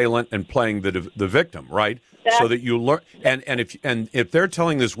the assailant and playing the victim, right? So that you learn. And if they're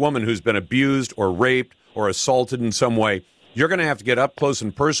telling this woman who's been abused or raped or assaulted in some way, you're going to have to get up close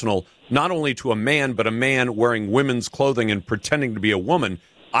and personal, not only to a man, but a man wearing women's clothing and pretending to be a woman.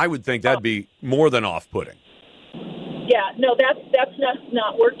 I would think that'd be more than off-putting. Yeah, no, that's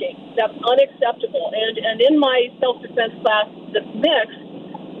not working. That's unacceptable. And in my self-defense class that's mixed,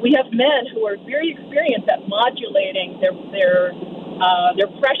 we have men who are very experienced at modulating their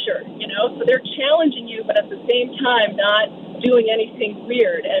pressure, so they're challenging you, but at the same time not doing anything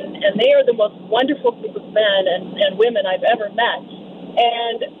weird. And they are the most wonderful group of men and women I've ever met.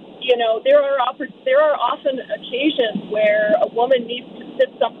 And, there are often occasions where a woman needs to sit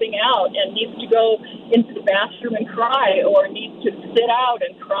something out and needs to go into the bathroom and cry, or needs to sit out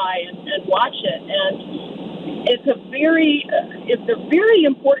and cry and watch it. And it's a very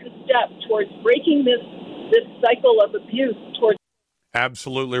important step towards breaking this cycle of abuse towards.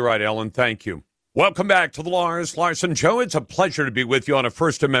 Absolutely right, Ellen. Thank you. Welcome back to the Lars Larson Show. It's a pleasure to be with you on a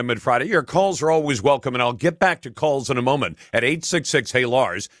First Amendment Friday. Your calls are always welcome, and I'll get back to calls in a moment at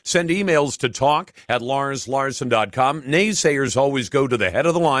 866-HEY-LARS. Send emails to talk@larslarson.com. Naysayers always go to the head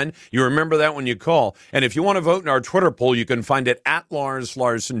of the line. You remember that when you call. And if you want to vote in our Twitter poll, you can find it at Lars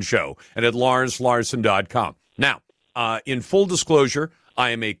Larson Show and at larslarson.com. Now, in full disclosure,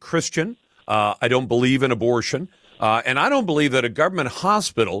 I am a Christian. I don't believe in abortion. And I don't believe that a government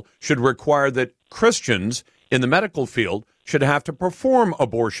hospital should require that Christians in the medical field should have to perform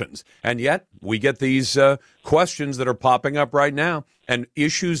abortions. And yet we get these questions that are popping up right now and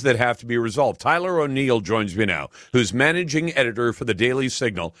issues that have to be resolved. Tyler O'Neill joins me now, who's managing editor for the Daily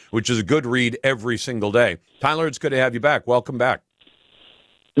Signal, which is a good read every single day. Tyler, it's good to have you back. Welcome back.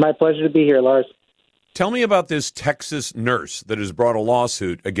 My pleasure to be here, Lars. Tell me about this Texas nurse that has brought a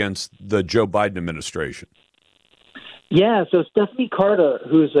lawsuit against the Joe Biden administration. Yeah, so Stephanie Carter,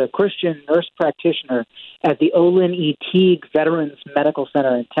 who's a Christian nurse practitioner at the Olin E. Teague Veterans Medical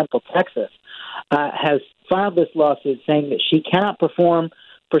Center in Temple, Texas, has filed this lawsuit saying that she cannot perform,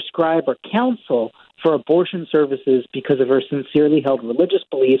 prescribe, or counsel for abortion services because of her sincerely held religious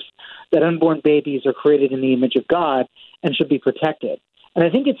beliefs that unborn babies are created in the image of God and should be protected. And I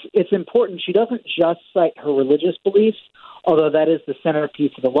think it's important. She doesn't just cite her religious beliefs, although that is the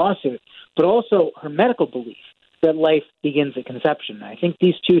centerpiece of the lawsuit, but also her medical belief that life begins at conception. I think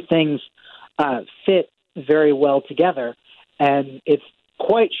these two things fit very well together, and it's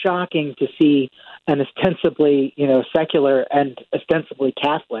quite shocking to see an ostensibly, secular and ostensibly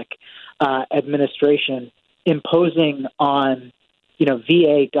Catholic administration imposing on,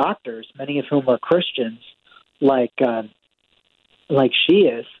 VA doctors, many of whom are Christians, like she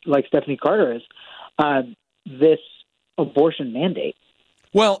is, like Stephanie Carter is, this abortion mandate.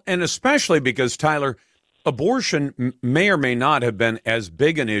 Well, and especially because, Tyler, abortion may or may not have been as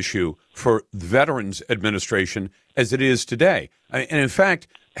big an issue for the Veterans Administration as it is today. And in fact,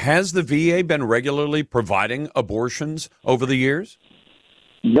 has the VA been regularly providing abortions over the years?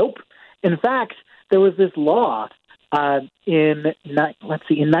 Nope. In fact, there was this law in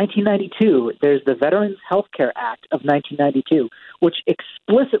 1992. There's the Veterans Health Care Act of 1992, which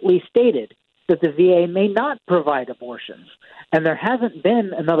explicitly stated that the VA may not provide abortions. And there hasn't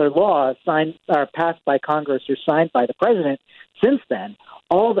been another law signed or passed by Congress or signed by the president since then.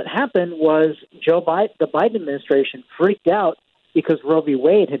 All that happened was the Biden administration freaked out because Roe v.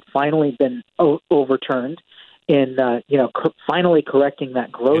 Wade had finally been overturned in, finally correcting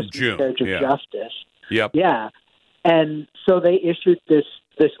that gross miscarriage of justice. Yep. Yeah. And so they issued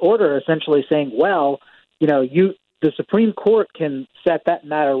this order essentially saying, well, the Supreme Court can set that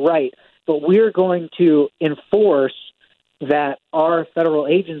matter right, but we're going to enforce that our federal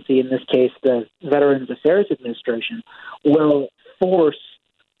agency, in this case, the Veterans Affairs Administration, will force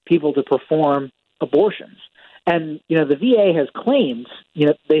people to perform abortions. And, the VA has claimed,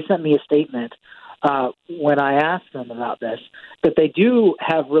 they sent me a statement when I asked them about this, that they do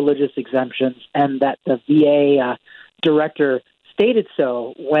have religious exemptions and that the VA director stated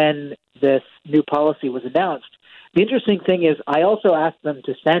so when this new policy was announced. The interesting thing is I also asked them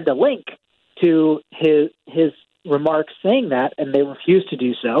to send a link to his remarks saying that, and they refused to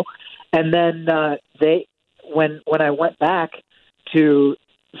do so. And then when I went back to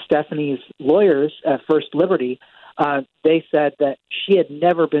Stephanie's lawyers at First Liberty, they said that she had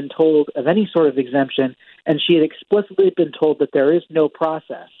never been told of any sort of exemption, and she had explicitly been told that there is no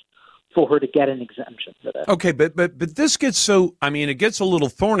process for her to get an exemption for this. Okay, but this gets it gets a little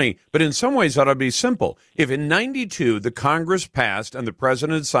thorny, but in some ways that ought to be simple. If in 92 the Congress passed and the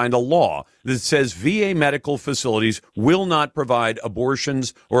president signed a law that says VA medical facilities will not provide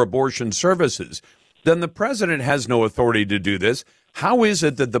abortions or abortion services, then the president has no authority to do this. How is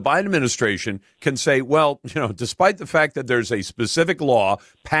it that the Biden administration can say, well, despite the fact that there's a specific law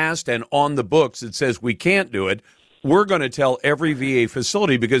passed and on the books that says we can't do it, we're going to tell every VA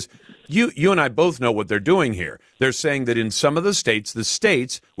facility, because you and I both know what they're doing here. They're saying that in some of the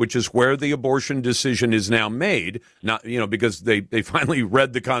states, which is where the abortion decision is now made, not because they finally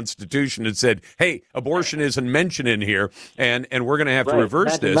read the Constitution and said, hey, abortion isn't mentioned in here, and we're going to have to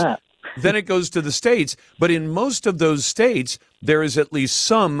reverse this. Then it goes to the states. But in most of those states, there is at least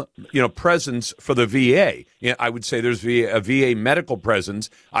some, presence for the VA. I would say there's a VA medical presence.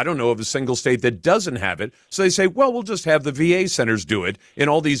 I don't know of a single state that doesn't have it. So they say, well, we'll just have the VA centers do it in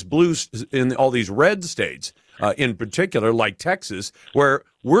all these in all these red states, in particular, like Texas, where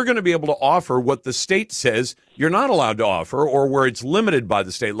we're going to be able to offer what the state says you're not allowed to offer, or where it's limited by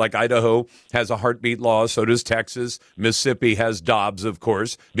the state. Like Idaho has a heartbeat law, so does Texas. Mississippi has Dobbs, of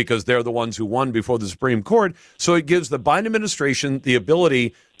course, because they're the ones who won before the Supreme Court. So it gives the Biden administration the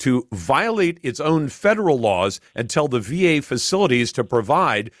ability to violate its own federal laws and tell the VA facilities to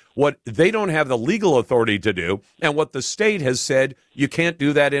provide what they don't have the legal authority to do, and what the state has said, you can't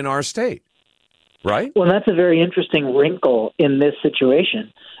do that in our state. Right? Well, that's a very interesting wrinkle in this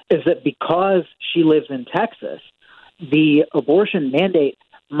situation, is that because she lives in Texas, the abortion mandate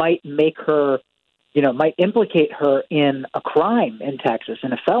might make her, might implicate her in a crime in Texas,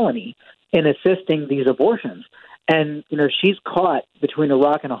 in a felony, in assisting these abortions. And, she's caught between a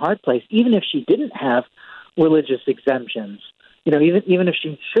rock and a hard place, even if she didn't have religious exemptions. Even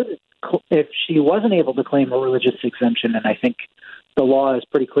if she wasn't able to claim a religious exemption, and I think the law is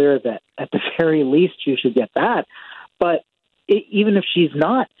pretty clear that at the very least you should get that. But even if she's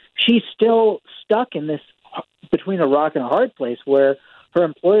not, she's still stuck in this between a rock and a hard place where her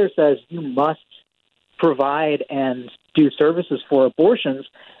employer says you must provide and do services for abortions,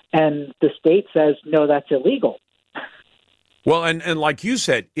 and the state says, no, that's illegal. Well, and like you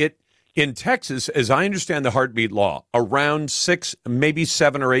said, in Texas, as I understand the heartbeat law, around 6, maybe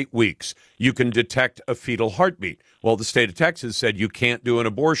 7 or 8 weeks, you can detect a fetal heartbeat. Well, the state of Texas said you can't do an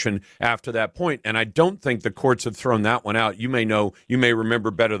abortion after that point, and I don't think the courts have thrown that one out. You may remember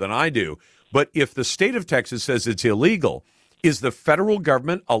better than I do. But if the state of Texas says it's illegal, Is the federal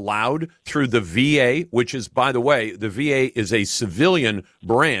government allowed through the VA, which is, by the way, the VA is a civilian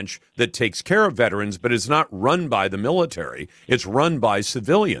branch that takes care of veterans, but is not run by the military. It's run by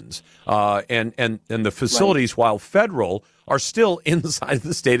civilians. And the facilities, while federal, are still inside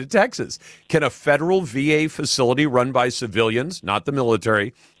the state of Texas. Can a federal VA facility run by civilians, not the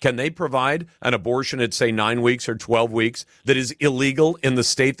military, can they provide an abortion at, say, 9 weeks or 12 weeks that is illegal in the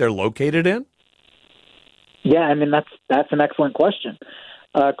state they're located in? Yeah, I mean, that's an excellent question.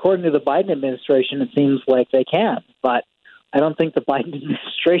 According to the Biden administration, it seems like they can, but I don't think the Biden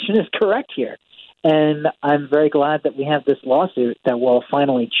administration is correct here. And I'm very glad that we have this lawsuit that will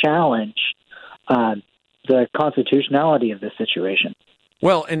finally challenge the constitutionality of this situation.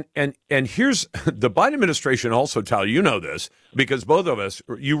 Well, and here's the Biden administration also, Tyler, you know this, because both of us,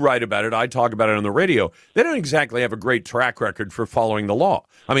 you write about it, I talk about it on the radio. They don't exactly have a great track record for following the law.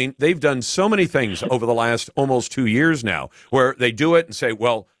 I mean, they've done so many things over the last almost 2 years now where they do it and say,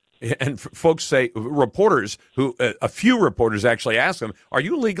 well, and folks say, reporters who, a few reporters actually ask them, are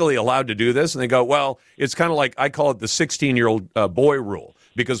you legally allowed to do this? And they go, well, it's kind of like, I call it the 16-year-old boy rule.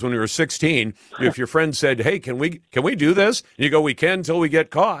 Because when we were 16, if your friend said, hey, can we do this? And you go, we can until we get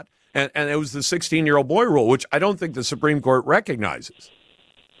caught. And it was the 16-year-old boy rule, which I don't think the Supreme Court recognizes.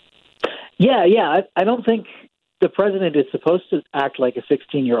 Yeah. I don't think the president is supposed to act like a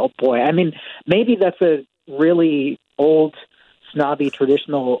 16-year-old boy. I mean, maybe that's a really old, snobby,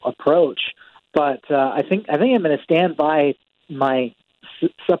 traditional approach. But I think I'm going to stand by my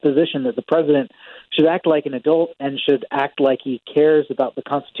supposition that the president should act like an adult and should act like he cares about the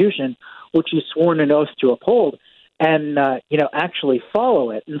Constitution, which he's sworn an oath to uphold, and actually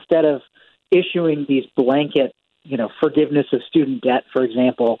follow it instead of issuing these blanket, forgiveness of student debt, for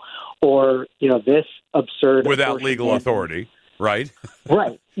example, or this absurd without legal authority, right?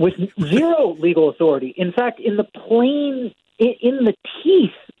 Right, with zero legal authority. In fact, in the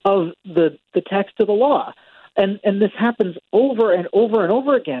teeth of the text of the law. And this happens over and over and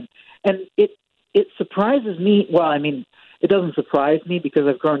over again. And it surprises me. Well, I mean, it doesn't surprise me because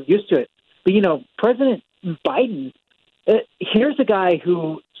I've grown used to it. But, President Biden, here's a guy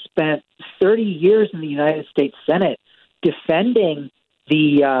who spent 30 years in the United States Senate defending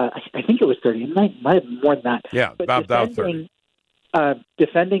I think it was 30. It might have been more than that. Yeah, but about 30.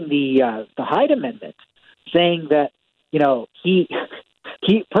 Defending the Hyde Amendment, saying that, he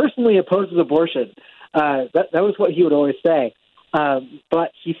personally opposes abortion. That was what he would always say.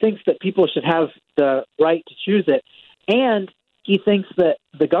 But he thinks that people should have the right to choose it. And he thinks that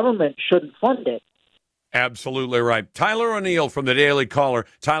the government shouldn't fund it. Absolutely right. Tyler O'Neill from the Daily Caller.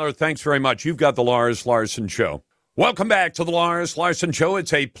 Tyler, thanks very much. You've got the Lars Larson Show. Welcome back to the Lars Larson Show.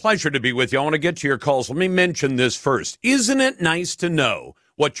 It's a pleasure to be with you. I want to get to your calls. Let me mention this first. Isn't it nice to know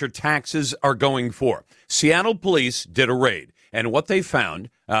what your taxes are going for? Seattle police did a raid. And what they found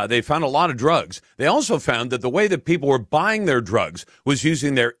a lot of drugs. They also found that the way that people were buying their drugs was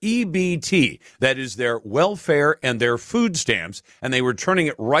using their EBT, that is their welfare and their food stamps, and they were turning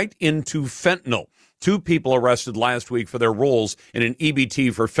it right into fentanyl. 2 people arrested last week for their roles in an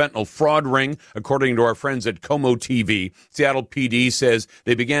EBT for fentanyl fraud ring, according to our friends at Como TV. Seattle PD says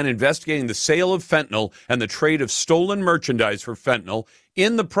they began investigating the sale of fentanyl and the trade of stolen merchandise for fentanyl.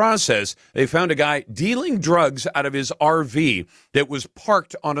 In the process, they found a guy dealing drugs out of his RV that was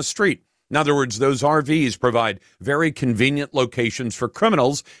parked on a street. In other words, those RVs provide very convenient locations for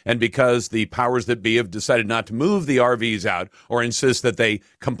criminals, and because the powers that be have decided not to move the RVs out or insist that they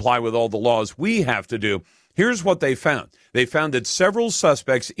comply with all the laws we have to do, here's what they found. They found that several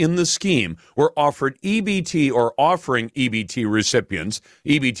suspects in the scheme were offered EBT or offering EBT recipients.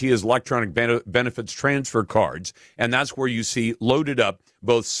 EBT is electronic benefits transfer cards, and that's where you see loaded up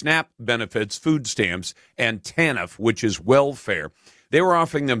both SNAP benefits, food stamps, and TANF, which is welfare. They were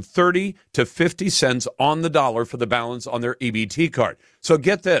offering them 30 to 50 cents on the dollar for the balance on their EBT card. So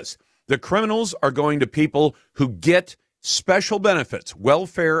get this. The criminals are going to people who get special benefits,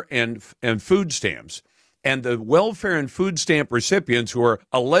 welfare and food stamps. And the welfare and food stamp recipients who are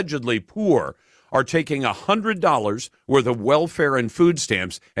allegedly poor are taking $100 worth of welfare and food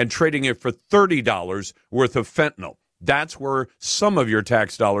stamps and trading it for $30 worth of fentanyl. That's where some of your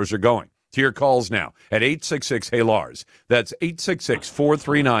tax dollars are going. To your calls now at 866-HEY-LARS. That's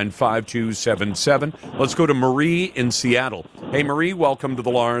 866-439-5277. Let's go to Marie in Seattle. Hey, Marie, welcome to the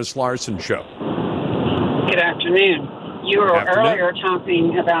Lars Larson Show. Good afternoon. You were earlier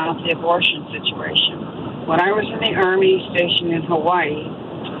talking about the abortion situation. When I was in the Army station in Hawaii,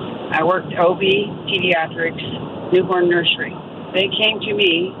 I worked OB, pediatrics, newborn nursery. They came to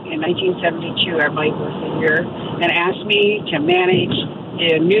me in 1972, I believe was the year, and asked me to manage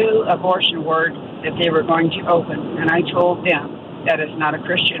the new abortion ward that they were going to open. And I told them that is not a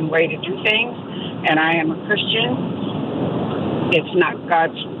Christian way to do things, and I am a Christian. It's not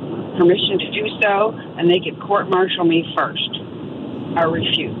God's permission to do so, and they could court-martial me first. I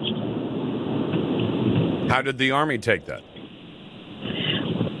refused. How did the Army take that?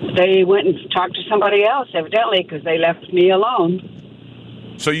 They went and talked to somebody else, evidently, because they left me alone.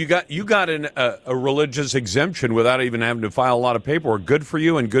 So you got a religious exemption without even having to file a lot of paperwork. Good for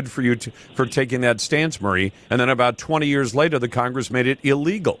you, and good for you for taking that stance, Marie. And then about 20 years later, the Congress made it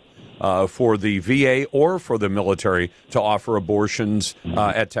illegal for the VA or for the military to offer abortions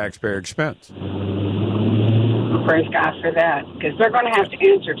at taxpayer expense. Praise God for that, because they're going to have to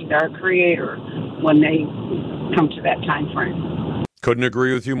answer to their Creator when they come to that time frame. Couldn't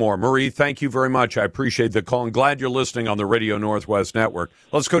agree with you more. Marie, thank you very much. I appreciate the call. I'm glad you're listening on the Radio Northwest Network.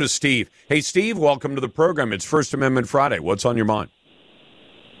 Let's go to Steve. Hey, Steve, welcome to the program. It's First Amendment Friday. What's on your mind?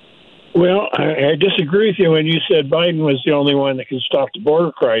 Well, I disagree with you when you said Biden was the only one that can stop the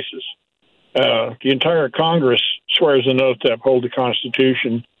border crisis. The entire Congress swears an oath to uphold the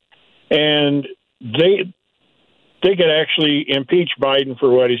Constitution, and they could actually impeach Biden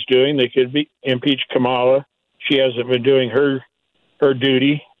for what he's doing. They could impeach Kamala. She hasn't been doing her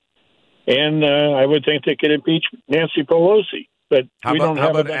duty, and I would think they could impeach Nancy Pelosi. But how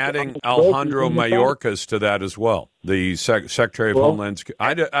about adding Alejandro Mayorkas to that as well, the Secretary of Homeland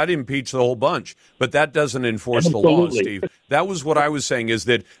Security? I'd impeach the whole bunch, but that doesn't enforce the law, Steve. That was what I was saying, is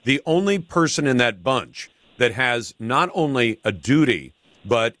that the only person in that bunch that has not only a duty,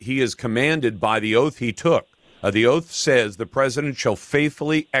 but he is commanded by the oath he took. The oath says the president shall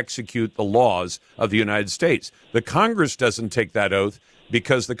faithfully execute the laws of the United States. The Congress doesn't take that oath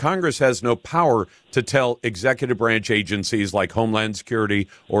because the Congress has no power to tell executive branch agencies like Homeland Security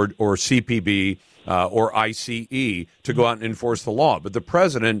or CPB or ICE to go out and enforce the law. But the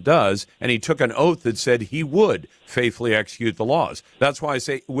president does, and he took an oath that said he would faithfully execute the laws. That's why I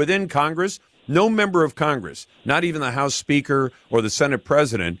say within Congress, no member of Congress, not even the House Speaker or the Senate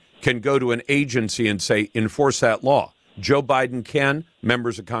President, can go to an agency and say, enforce that law. Joe Biden can,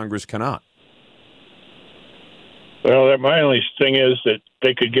 members of Congress cannot. Well, my only thing is that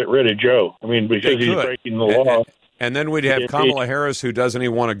they could get rid of Joe. I mean, because he's breaking the law. And then we'd have Kamala Harris, who doesn't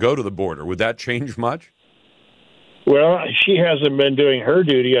even want to go to the border. Would that change much? Well, she hasn't been doing her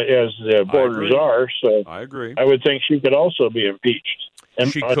duty as the borders are, so I agree. I would think she could also be impeached. And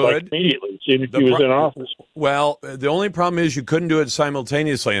she I'd could like immediately, see if she was in office. Well, the only problem is you couldn't do it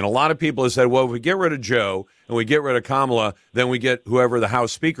simultaneously. And a lot of people have said, well, if we get rid of Joe and we get rid of Kamala, then we get whoever the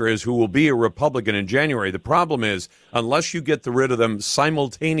House Speaker is, who will be a Republican in January. The problem is, unless you get rid of them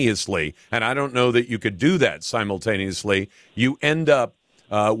simultaneously, and I don't know that you could do that simultaneously, you end up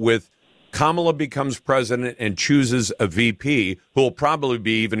with Kamala becomes president and chooses a VP who will probably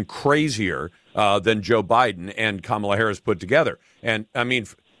be even crazier than Joe Biden and Kamala Harris put together. And, I mean,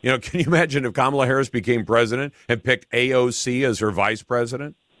 can you imagine if Kamala Harris became president and picked AOC as her vice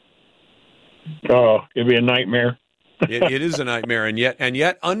president? Oh, it'd be a nightmare. It is a nightmare. And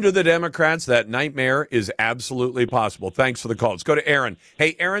yet, under the Democrats, that nightmare is absolutely possible. Thanks for the call. Let's go to Aaron.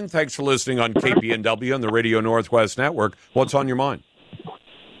 Hey, Aaron, thanks for listening on KPNW and the Radio Northwest Network. What's on your mind?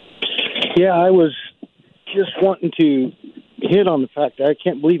 Yeah, I was just wanting to hit on the fact that I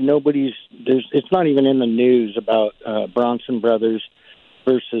can't believe it's not even in the news about Bronson Brothers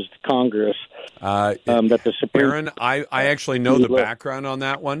versus Congress. That the Supreme Aaron, I actually know the background on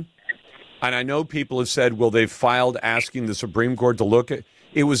that one. And I know people have said, well, they've filed asking the Supreme Court to look at.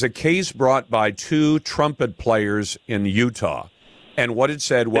 It was a case brought by two trumpet players in Utah. And what it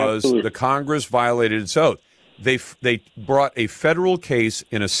said was the Congress violated its oath. They brought a federal case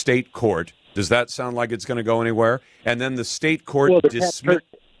in a state court. Does that sound like it's going to go anywhere? And then the state court dismissed.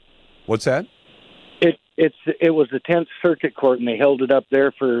 What's that? It was the 10th Circuit Court, and they held it up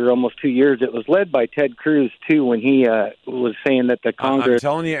there for almost 2 years. It was led by Ted Cruz, too, when he was saying that the Congress... I'm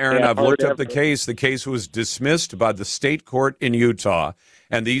telling you, Aaron, I've looked up the case. The case was dismissed by the state court in Utah,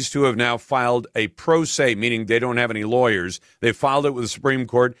 and these two have now filed a pro se, meaning they don't have any lawyers. They filed it with the Supreme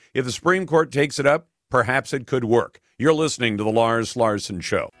Court. If the Supreme Court takes it up, perhaps it could work. You're listening to The Lars Larson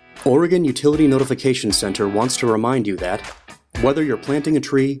Show. Oregon Utility Notification Center wants to remind you that whether you're planting a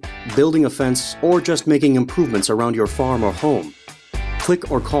tree, building a fence, or just making improvements around your farm or home,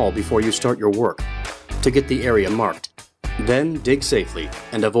 click or call before you start your work to get the area marked. Then dig safely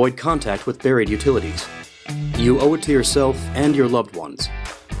and avoid contact with buried utilities. You owe it to yourself and your loved ones.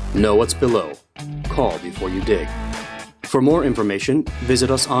 Know what's below. Call before you dig. For more information, visit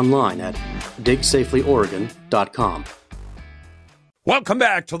us online at digsafelyoregon.com. Welcome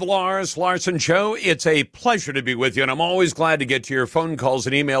back to the Lars Larson Show. It's a pleasure to be with you, and I'm always glad to get to your phone calls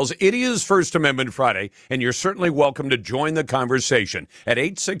and emails. It is First Amendment Friday, and you're certainly welcome to join the conversation at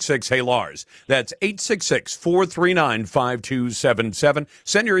 866-HEY-LARS. That's 866-439-5277.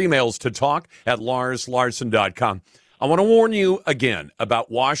 Send your emails to talk@larslarson.com. I want to warn you again about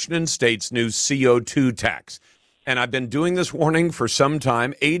Washington State's new CO2 tax. And I've been doing this warning for some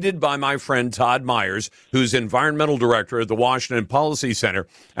time, aided by my friend Todd Myers, who's environmental director at the Washington Policy Center.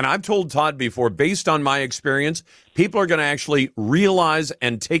 And I've told Todd before, based on my experience, people are going to actually realize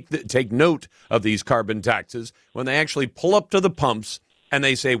and take note of these carbon taxes when they actually pull up to the pumps and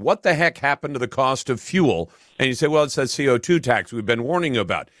they say, what the heck happened to the cost of fuel? And you say, well, it's that CO2 tax we've been warning you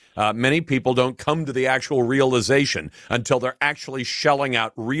about. Many people don't come to the actual realization until they're actually shelling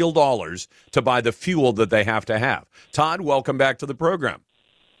out real dollars to buy the fuel that they have to have. Todd, welcome back to the program.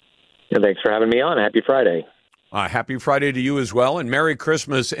 Yeah, thanks for having me on. Happy Friday. Happy Friday to you as well, and Merry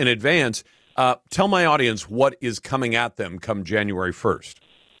Christmas in advance. Tell my audience what is coming at them come January 1st.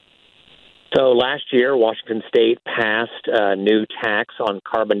 So last year, Washington State passed a new tax on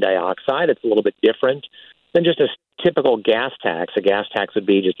carbon dioxide. It's a little bit different than just a typical gas tax. A gas tax would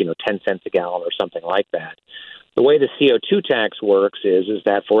be just, 10 cents a gallon or something like that. The way the CO2 tax works is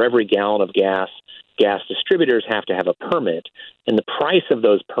that for every gallon of gas distributors have to have a permit, and the price of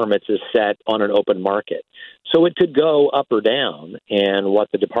those permits is set on an open market. So it could go up or down, and what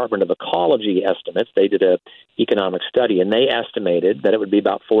the Department of Ecology estimates, they did an economic study, and they estimated that it would be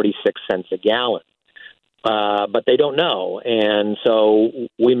about 46 cents a gallon. But they don't know, and so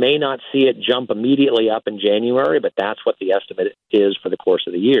we may not see it jump immediately up in January, but that's what the estimate is for the course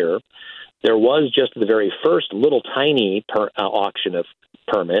of the year. There was just the very first little tiny auction of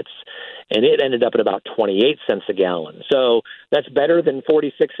permits, and it ended up at about 28 cents a gallon. So that's better than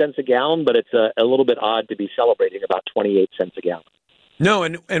 46 cents a gallon, but it's a little bit odd to be celebrating about 28 cents a gallon. No,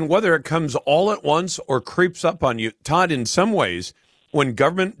 and whether it comes all at once or creeps up on you, Todd, in some ways, when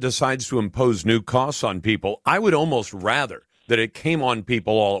government decides to impose new costs on people, I would almost rather that it came on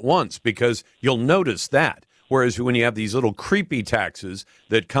people all at once, because you'll notice that. Whereas when you have these little creepy taxes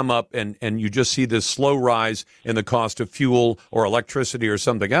that come up and you just see this slow rise in the cost of fuel or electricity or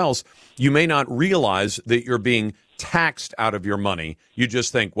something else, you may not realize that you're being taxed out of your money. You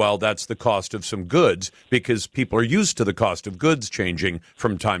just think, well, that's the cost of some goods, because people are used to the cost of goods changing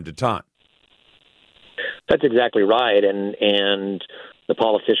from time to time. That's exactly right. And the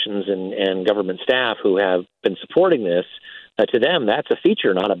politicians and government staff who have been supporting this, to them, that's a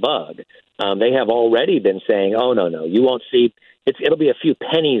feature, not a bug. They have already been saying, oh, no, you won't see. It'll be a few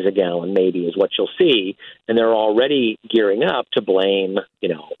pennies a gallon, maybe, is what you'll see. And they're already gearing up to blame,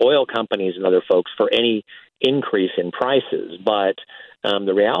 oil companies and other folks for any increase in prices. But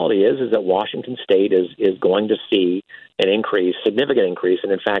the reality is that Washington State is going to see an increase, significant increase.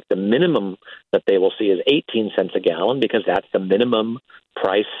 And in fact, the minimum that they will see is 18 cents a gallon, because that's the minimum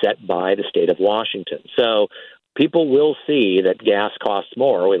price set by the state of Washington. So people will see that gas costs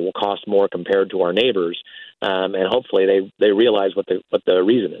more. It will cost more compared to our neighbors, and hopefully they realize what the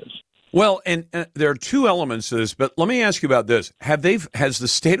reason is. Well, and there are two elements to this, but let me ask you about this. Has the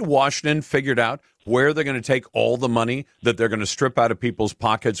state of Washington figured out where they're going to take all the money that they're going to strip out of people's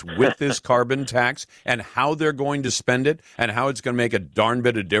pockets with this carbon tax, and how they're going to spend it, and how it's going to make a darn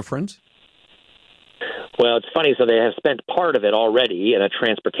bit of difference? Well, it's funny. So they have spent part of it already in a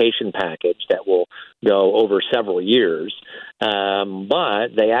transportation package that will go over several years. But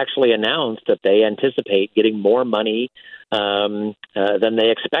they actually announced that they anticipate getting more money than they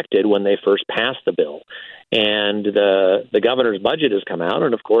expected when they first passed the bill. And the governor's budget has come out,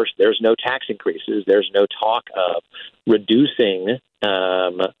 and of course, there's no tax increases. There's no talk of reducing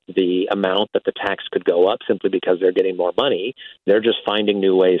the amount that the tax could go up simply because they're getting more money. They're just finding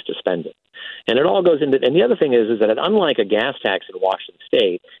new ways to spend it. And it all goes into, and the other thing is that unlike a gas tax in Washington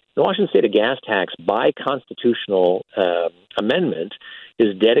State, a gas tax by constitutional amendment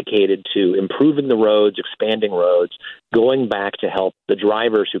is dedicated to improving the roads, expanding roads, going back to help the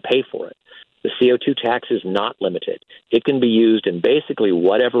drivers who pay for it. The CO2 tax is not limited. It can be used in basically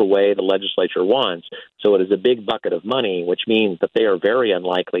whatever way the legislature wants. So it is a big bucket of money, which means that they are very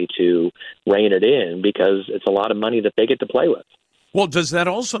unlikely to rein it in, because it's a lot of money that they get to play with. Well, does that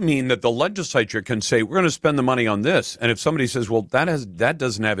also mean that the legislature can say, we're going to spend the money on this? And if somebody says, well, that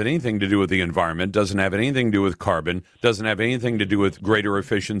doesn't have anything to do with the environment, doesn't have anything to do with carbon, doesn't have anything to do with greater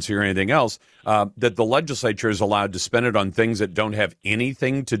efficiency or anything else, that the legislature is allowed to spend it on things that don't have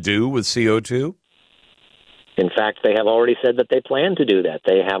anything to do with CO2? In fact, they have already said that they plan to do that.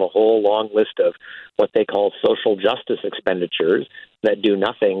 They have a whole long list of what they call social justice expenditures that do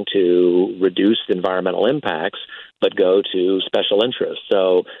nothing to reduce environmental impacts, but go to special interests.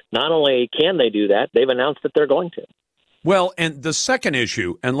 So not only can they do that, they've announced that they're going to. Well, and the second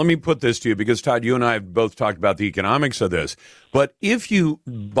issue, and let me put this to you, because, Todd, you and I have both talked about the economics of this, but if you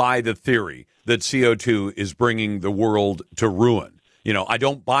buy the theory that CO2 is bringing the world to ruin, I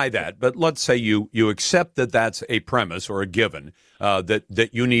don't buy that, but let's say you accept that that's a premise or a given, that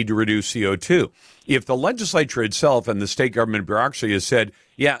you need to reduce CO2. If the legislature itself and the state government bureaucracy has said,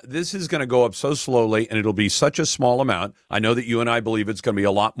 yeah, this is going to go up so slowly and it'll be such a small amount, I know that you and I believe it's going to be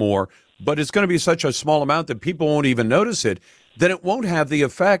a lot more, but it's going to be such a small amount that people won't even notice it, then it won't have the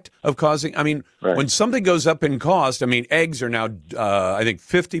effect of causing, when something goes up in cost, eggs are now, I think,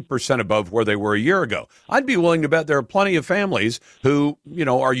 50% above where they were a year ago. I'd be willing to bet there are plenty of families who,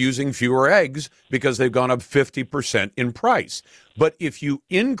 are using fewer eggs because they've gone up 50% in price. But if you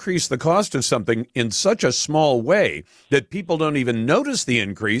increase the cost of something in such a small way that people don't even notice the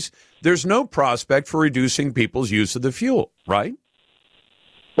increase, there's no prospect for reducing people's use of the fuel, right?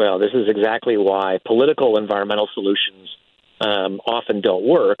 Well, this is exactly why political environmental solutions often don't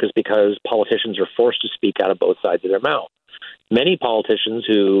work, is because politicians are forced to speak out of both sides of their mouth. Many politicians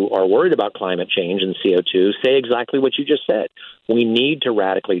who are worried about climate change and CO2 say exactly what you just said. We need to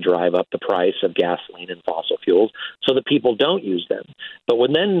radically drive up the price of gasoline and fossil fuels so that people don't use them. But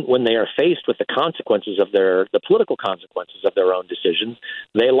when they are faced with the consequences of the political consequences of their own decisions,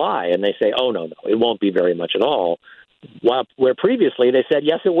 they lie and they say, oh, no, it won't be very much at all. Where previously they said,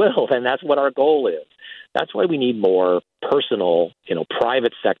 yes, it will, and that's what our goal is. That's why we need more personal,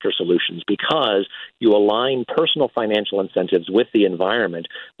 private sector solutions, because you align personal financial incentives with the environment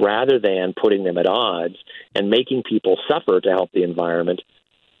rather than putting them at odds and making people suffer to help the environment.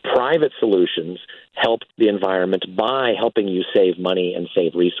 Private solutions help the environment by helping you save money and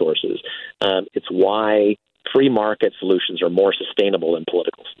save resources. It's why free market solutions are more sustainable than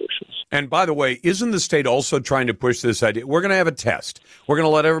political solutions. And by the way, isn't the state also trying to push this idea? We're going to have a test. We're going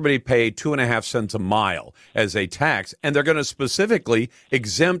to let everybody pay 2.5 cents a mile as a tax, and they're going to specifically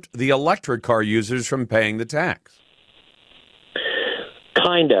exempt the electric car users from paying the tax.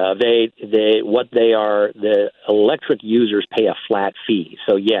 Kind of. The electric users pay a flat fee.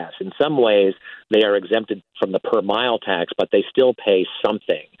 So yes, in some ways they are exempted from the per mile tax, but they still pay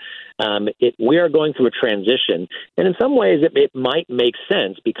something. We are going through a transition, and in some ways it might make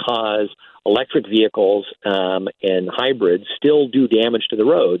sense because electric vehicles and hybrids still do damage to the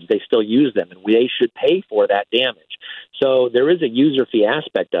roads. They still use them, and they should pay for that damage. So there is a user fee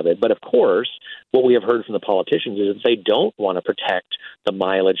aspect of it. But of course, what we have heard from the politicians is that they don't want to protect the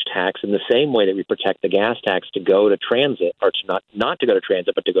mileage tax in the same way that we protect the gas tax to go to transit, or to not to go to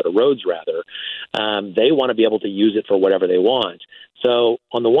transit, but to go to roads rather. They want to be able to use it for whatever they want. So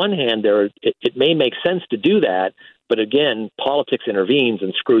on the one hand, it may make sense to do that, but again, politics intervenes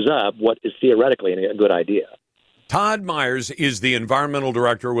and screws up what is theoretically a good idea. Todd Myers is the environmental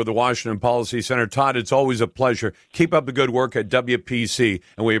director with the Washington Policy Center. Todd, it's always a pleasure. Keep up the good work at WPC,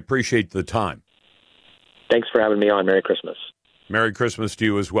 and we appreciate the time. Thanks for having me on. Merry Christmas. Merry Christmas to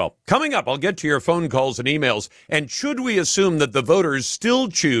you as well. Coming up, I'll get to your phone calls and emails. And should we assume that the voters still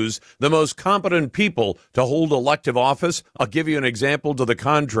choose the most competent people to hold elective office? I'll give you an example to the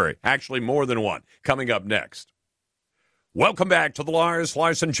contrary. Actually, more than one. Coming up next. Welcome back to the Lars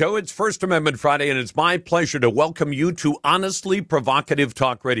Larson Show. It's First Amendment Friday, and it's my pleasure to welcome you to Honestly Provocative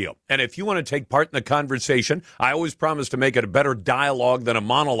Talk Radio. And if you want to take part in the conversation, I always promise to make it a better dialogue than a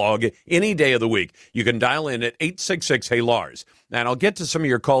monologue any day of the week. You can dial in at 866-HEY-LARS. And I'll get to some of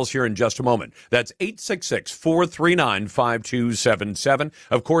your calls here in just a moment. That's 866-439-5277.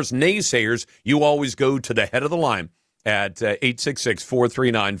 Of course, naysayers, you always go to the head of the line at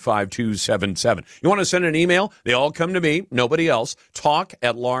 866-439-5277. You want to send an email? They all come to me, nobody else.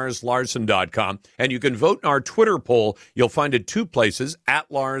 talk@LarsLarson.com. And you can vote in our Twitter poll. You'll find it two places, at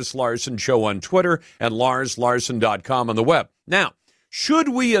Lars Larson Show on Twitter and LarsLarson.com on the web. Now, should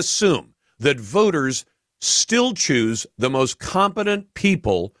we assume that voters still choose the most competent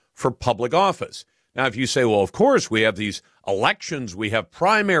people for public office? Now, if you say, well, of course, we have these elections, we have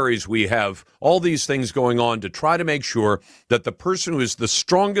primaries, we have all these things going on to try to make sure that the person who is the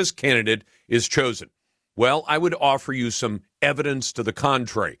strongest candidate is chosen. Well, I would offer you some evidence to the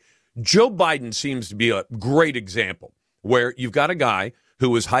contrary. Joe Biden seems to be a great example where you've got a guy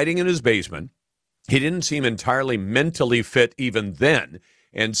who was hiding in his basement. He didn't seem entirely mentally fit even then.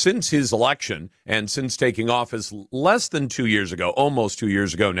 And since his election and since taking office less than 2 years ago, almost 2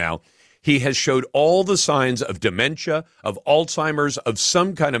 years ago now, he has showed all the signs of dementia, of Alzheimer's, of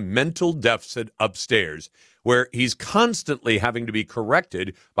some kind of mental deficit upstairs, where he's constantly having to be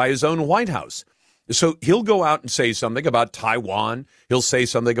corrected by his own White House. So he'll go out and say something about Taiwan. He'll say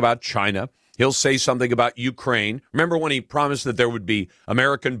something about China. He'll say something about Ukraine. Remember when he promised that there would be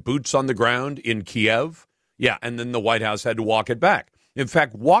American boots on the ground in Kiev? Yeah, and then the White House had to walk it back. In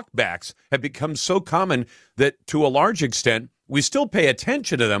fact, walkbacks have become so common that to a large extent, we still pay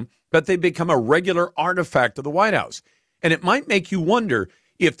attention to them, but they become a regular artifact of the White House. And it might make you wonder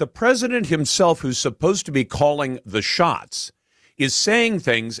if the president himself, who's supposed to be calling the shots, is saying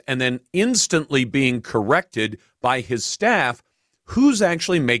things and then instantly being corrected by his staff, who's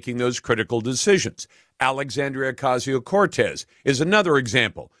actually making those critical decisions. Alexandria Ocasio-Cortez is another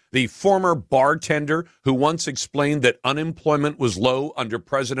example. The former bartender who once explained that unemployment was low under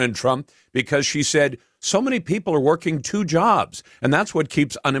President Trump because she said so many people are working 2 jobs, and that's what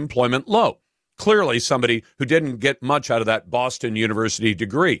keeps unemployment low. Clearly somebody who didn't get much out of that Boston University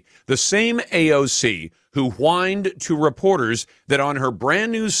degree. The same AOC who whined to reporters that on her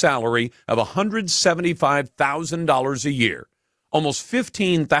brand new salary of $175,000 a year, almost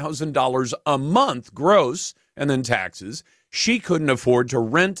 $15,000 a month gross, and then taxes, she couldn't afford to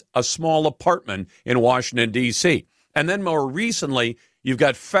rent a small apartment in Washington, D.C. And then more recently, you've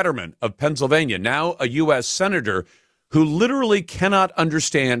got Fetterman of Pennsylvania, now a U.S. senator, who literally cannot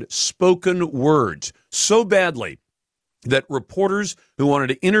understand spoken words so badly that reporters who wanted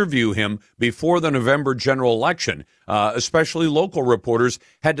to interview him before the November general election, especially local reporters,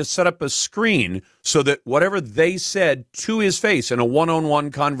 had to set up a screen so that whatever they said to his face in a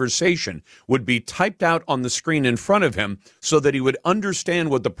one-on-one conversation would be typed out on the screen in front of him so that he would understand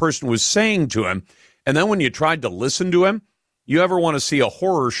what the person was saying to him. And then when you tried to listen to him, you ever want to see a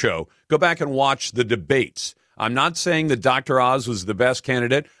horror show, go back and watch the debates. I'm not saying that Dr. Oz was the best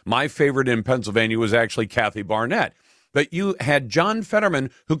candidate. My favorite in Pennsylvania was actually Kathy Barnett. But you had John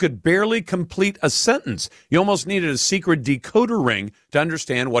Fetterman who could barely complete a sentence. You almost needed a secret decoder ring to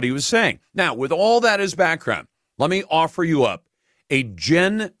understand what he was saying. Now, with all that as background, let me offer you up a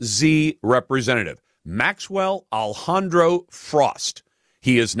Gen Z representative, Maxwell Alejandro Frost.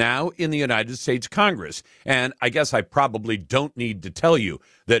 He is now in the United States Congress. And I guess I probably don't need to tell you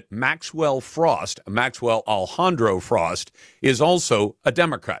that Maxwell Alejandro Frost, is also a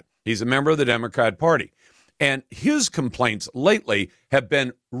Democrat. He's a member of the Democrat Party. And his complaints lately have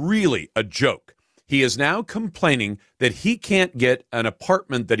been really a joke. He is now complaining that he can't get an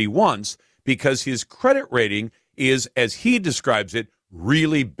apartment that he wants because his credit rating is, as he describes it,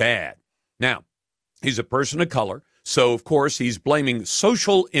 really bad. Now, he's a person of color. So, of course, he's blaming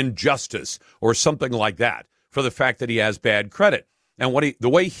social injustice or something like that for the fact that he has bad credit. And the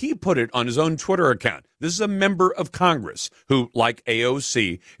way he put it on his own Twitter account, this is a member of Congress who, like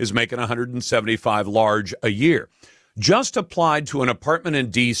AOC, is making $175 large a year. Just applied to an apartment in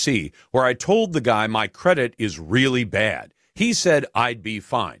D.C. where I told the guy my credit is really bad. He said I'd be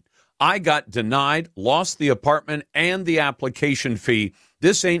fine. I got denied, lost the apartment and the application fee.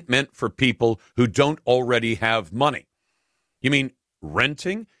 This ain't meant for people who don't already have money. You mean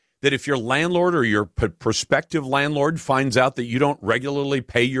renting? That if your landlord or your prospective landlord finds out that you don't regularly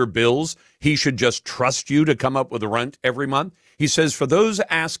pay your bills, he should just trust you to come up with the rent every month? He says, for those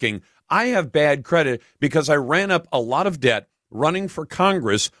asking, I have bad credit because I ran up a lot of debt running for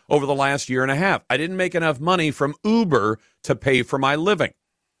Congress over the last year and a half. I didn't make enough money from Uber to pay for my living.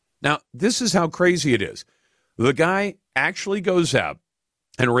 Now, this is how crazy it is. The guy actually goes out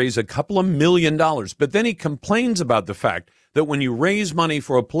and raise a couple of $1 million. But then he complains about the fact that when you raise money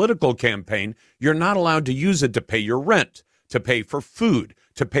for a political campaign, you're not allowed to use it to pay your rent, to pay for food,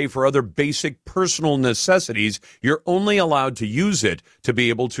 to pay for other basic personal necessities. You're only allowed to use it to be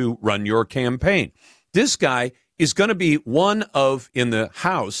able to run your campaign. This guy is going to be one of, in the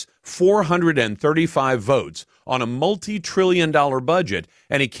House, 435 votes on a multi-trillion-dollar budget,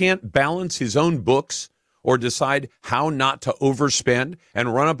 and he can't balance his own books or decide how not to overspend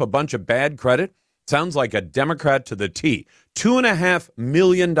and run up a bunch of bad credit. Sounds like a Democrat to the T. $2.5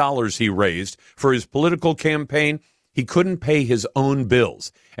 million he raised for his political campaign. He couldn't pay his own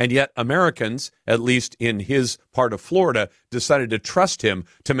bills. And yet Americans, at least in his part of Florida, decided to trust him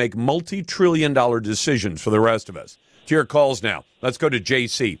to make multi-trillion-dollar decisions for the rest of us. To your calls now. Let's go to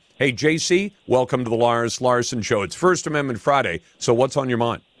JC. Hey, JC, welcome to the Lars Larson Show. It's First Amendment Friday, so what's on your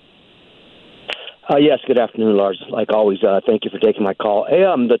mind? Yes, good afternoon, Lars. Like always, thank you for taking my call. Hey,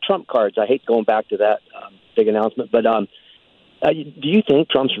 the Trump cards, I hate going back to that big announcement, but do you think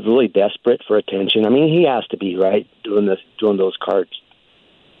Trump's really desperate for attention? I mean, he has to be, right, doing those cards.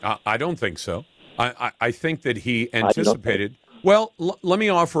 I don't think so. I think that he anticipated. Well, let me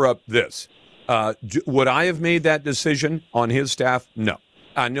offer up this. Would I have made that decision on his staff? No.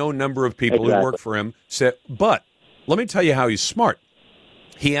 I know a number of people who work for him said, but let me tell you how he's smart.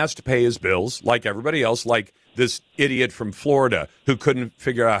 he has to pay his bills like everybody else, like this idiot from Florida who couldn't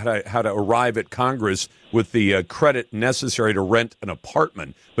figure out how to arrive at Congress with the credit necessary to rent an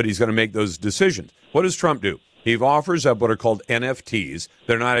apartment, but he's going to make those decisions. What does Trump do? He offers up what are called NFTs.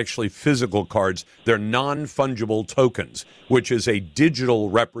 They're not actually physical cards. They're non-fungible tokens, which is a digital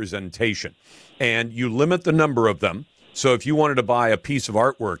representation. And you limit the number of them. So if you wanted to buy a piece of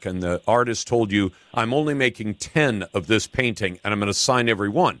artwork and the artist told you, I'm only making 10 of this painting and I'm going to sign every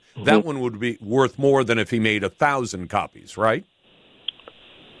one, that one would be worth more than if he made 1,000 copies, right?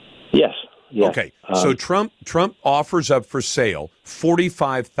 Yes. Yes. Okay, so Trump offers up for sale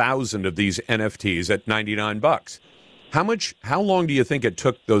 45,000 of these NFTs at $99. How long do you think it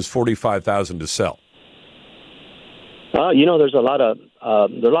took those 45,000 to sell? There's a lot of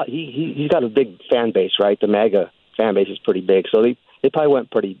he's got a big fan base, right? The MAGA fan base is pretty big, so they probably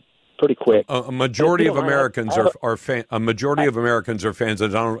went pretty quick. A majority of Americans are fans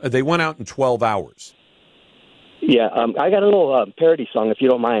of Donald. They went out in 12 hours. Yeah, I got a little parody song, if you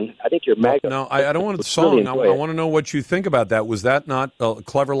don't mind. I think you're MAGA. No, I don't want the song. Really I want to know what you think about that. Was that not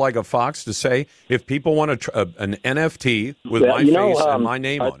clever like a fox to say, if people want an NFT with my face and my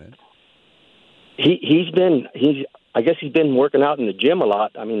name on it? I guess he's been working out in the gym a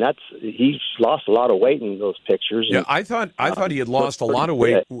lot. I mean, he's lost a lot of weight in those pictures. Yeah, I thought he had lost a lot of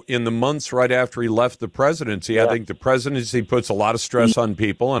weight in the months right after he left the presidency. Yeah. I think the presidency puts a lot of stress on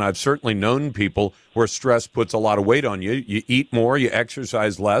people, and I've certainly known people where stress puts a lot of weight on you. You eat more, you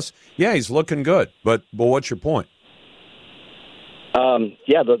exercise less. Yeah, he's looking good, but what's your point?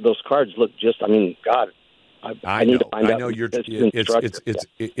 Those cards look just. I mean, God. I need to find out. I know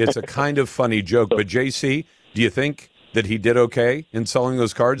it's a kind of funny joke, but JC, do you think that he did okay in selling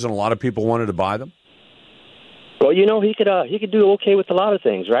those cards and a lot of people wanted to buy them? Well, he could do okay with a lot of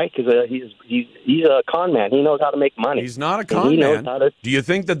things, right? Because he's a con man. He knows how to make money. He's not a con man. Do you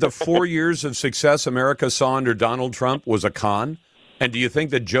think that the 4 years of success America saw under Donald Trump was a con? And do you think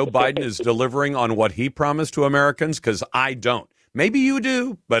that Joe Biden is delivering on what he promised to Americans? Because I don't. Maybe you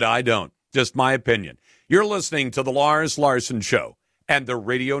do, but I don't. Just my opinion. You're listening to The Lars Larson Show and the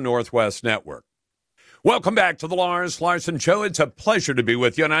Radio Northwest Network. Welcome back to The Lars Larson Show. It's a pleasure to be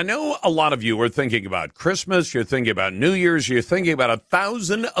with you. And I know a lot of you are thinking about Christmas, you're thinking about New Year's, you're thinking about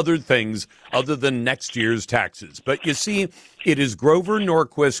 1,000 other things other than next year's taxes. But you see, it is Grover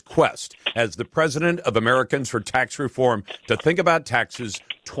Norquist's quest as the president of Americans for Tax Reform to think about taxes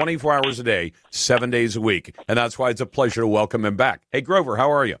 24 hours a day, 7 days a week. And that's why it's a pleasure to welcome him back. Hey, Grover, how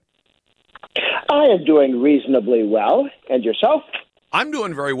are you? I am doing reasonably well. And yourself? I'm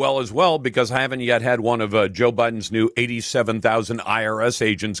doing very well as well because I haven't yet had one of Joe Biden's new 87,000 IRS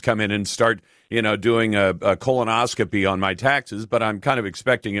agents come in and start, doing a colonoscopy on my taxes. But I'm kind of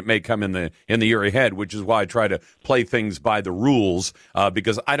expecting it may come in the year ahead, which is why I try to play things by the rules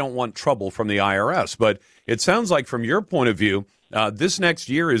because I don't want trouble from the IRS. But it sounds like from your point of view, this next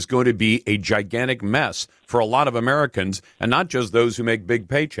year is going to be a gigantic mess for a lot of Americans and not just those who make big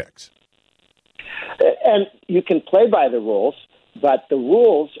paychecks. And you can play by the rules, but the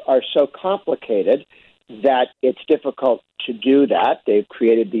rules are so complicated that it's difficult to do that. They've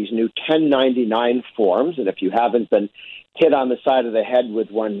created these new 1099 forms, and if you haven't been hit on the side of the head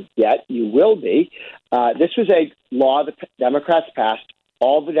with one yet, you will be. This was a law the Democrats passed.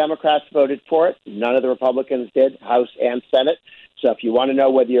 All the Democrats voted for it. None of the Republicans did, House and Senate. So if you want to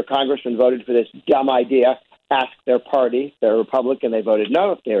know whether your congressman voted for this dumb idea, ask their party. If they're Republican, they voted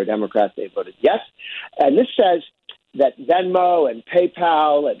no. If they were Democrat, they voted yes. And this says that Venmo and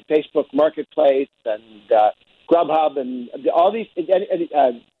PayPal and Facebook Marketplace and Grubhub and all these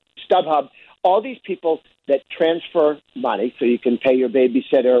StubHub, all these people that transfer money, so you can pay your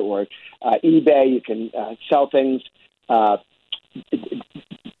babysitter or eBay, you can sell things from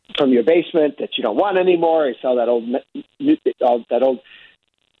your basement that you don't want anymore. You sell that old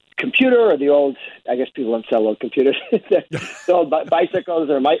computer or the old, I guess people don't sell old computers, the old bicycles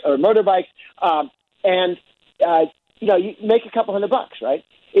or motorbikes. You make a couple $100, right?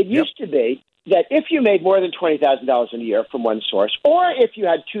 It used to be that if you made more than $20,000 a year from one source, or if you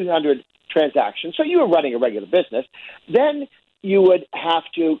had 200 transactions, so you were running a regular business, then you would have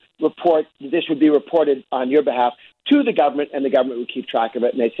to report, this would be reported on your behalf to the government, and the government would keep track of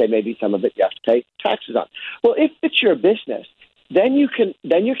it, and they'd say maybe some of it you have to pay taxes on. Well, if it's your business, then you're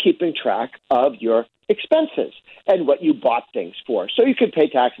keeping track of your expenses and what you bought things for. So you could pay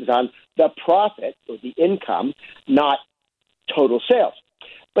taxes on the profit or the income, not total sales.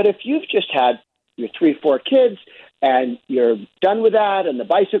 But if you've just had your 3-4 kids and you're done with that, and the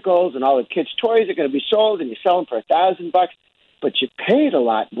bicycles and all the kids' toys are going to be sold, and you sell them for $1,000, but you paid a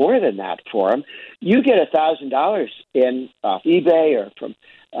lot more than that for them. You get $1,000 in off eBay or from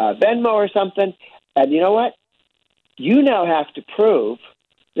Venmo or something, and you know what? You now have to prove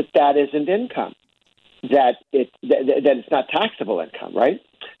that isn't income, that it's not taxable income, right?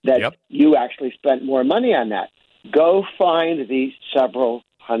 That you actually spent more money on that. Go find these several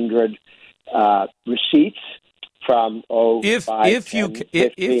hundred receipts from if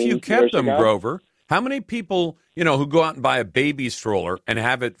you kept them, Grover. How many people, who go out and buy a baby stroller and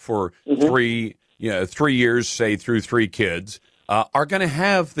have it for 3 years, say through 3 kids, are going to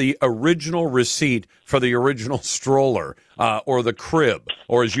have the original receipt for the original stroller or the crib,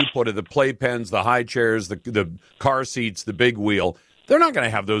 or as you put it, the playpens, the high chairs, the car seats, the big wheel? They're not going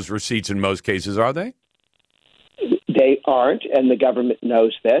to have those receipts in most cases, are they? They aren't, and the government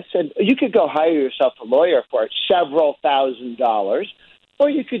knows this. And you could go hire yourself a lawyer for it, several $1,000s, or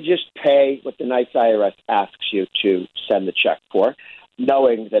you could just pay what the nice IRS asks you to send the check for,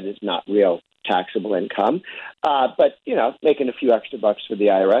 knowing that it's not real taxable income. But, making a few extra bucks for the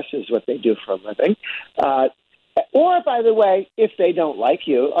IRS is what they do for a living. Or, by the way, if they don't like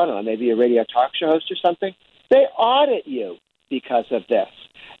you, I don't know, maybe a radio talk show host or something, they audit you because of this.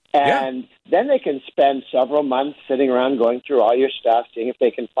 And then they can spend several months sitting around going through all your stuff, seeing if they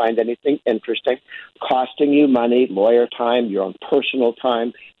can find anything interesting, costing you money, lawyer time, your own personal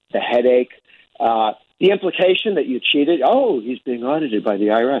time, the headache, the implication that you cheated. Oh, he's being audited by the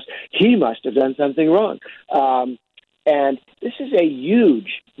IRS. He must have done something wrong. And this is a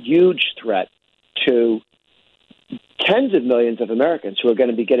huge, huge threat to tens of millions of Americans who are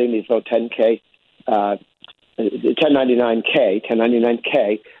going to be getting these low 10K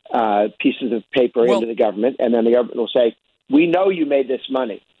 1099K pieces of paper into the government, and then the government will say, "We know you made this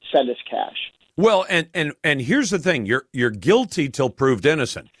money. Send us cash." Well, and here's the thing: you're guilty till proved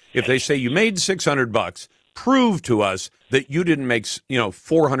innocent. If they say you made $600, prove to us that you didn't make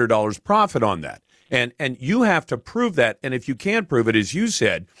 $400 profit on that, and you have to prove that. And if you can't prove it, as you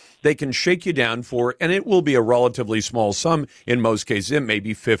said, they can shake you down for, and it will be a relatively small sum in most cases. It may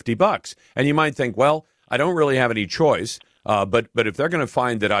be $50, and you might think, well, I don't really have any choice, but if they're going to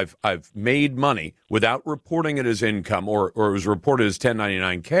find that I've made money without reporting it as income or it was reported as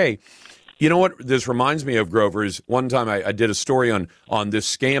 1099K, you know what this reminds me of, Grover, is one time I did a story on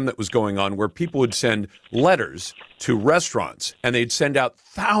this scam that was going on where people would send letters to restaurants, and they'd send out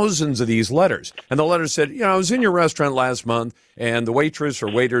thousands of these letters. And the letter said, I was in your restaurant last month, and the waitress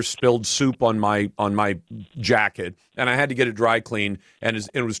or waiter spilled soup on my jacket, and I had to get it dry cleaned, and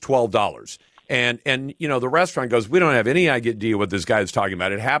it was $12. And the restaurant goes, we don't have any idea what this guy is talking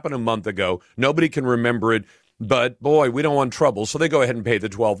about. It happened a month ago. Nobody can remember it. But, boy, we don't want trouble. So they go ahead and pay the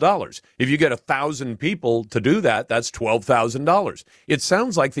 $12. If you get 1,000 people to do that, that's $12,000. It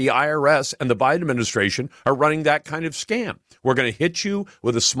sounds like the IRS and the Biden administration are running that kind of scam. We're going to hit you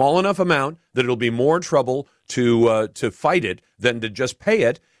with a small enough amount that it'll be more trouble to fight it than to just pay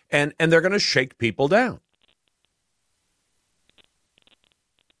it. And they're going to shake people down.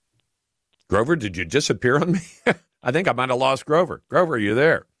 Grover, did you disappear on me? I think I might have lost Grover. Grover, are you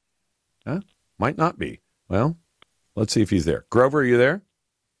there? Huh? Might not be. Well, let's see if he's there. Grover, are you there?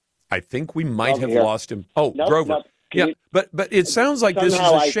 I think we might have lost him. Oh, nope, Grover. Nope. Yeah, but it sounds like this is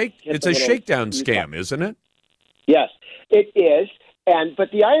a shakedown scam, isn't it? Yes, it is.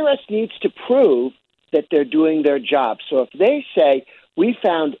 But the IRS needs to prove that they're doing their job. So if they say, we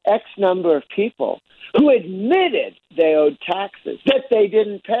found X number of people who admitted they owed taxes that they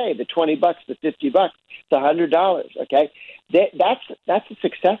didn't pay, the $20, the $50, the $100, okay? That's a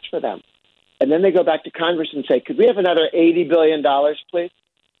success for them. And then they go back to Congress and say, could we have another $80 billion, please?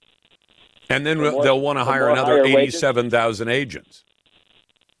 And then they'll want to hire another 87,000 agents.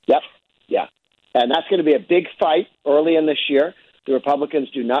 Yep, yeah. And that's going to be a big fight early in this year. The Republicans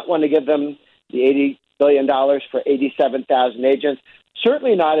do not want to give them the $80 billion for 87,000 agents.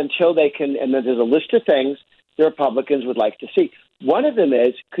 Certainly not until they can, and there's a list of things the Republicans would like to see. One of them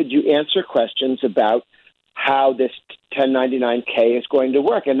is, could you answer questions about how this 1099K is going to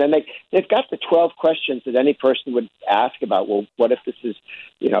work? And then they've got the 12 questions that any person would ask about, well, what if this is,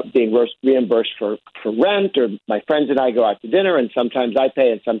 being reimbursed for rent, or my friends and I go out to dinner and sometimes I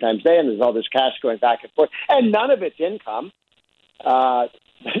pay and sometimes they, and there's all this cash going back and forth, and none of it's income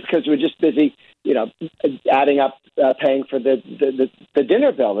because we're just busy, adding up, paying for the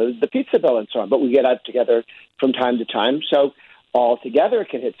dinner bill, the pizza bill, and so on. But we get out together from time to time. So altogether, it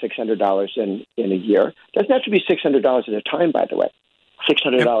can hit $600 in a year. Doesn't have to be $600 at a time, by the way.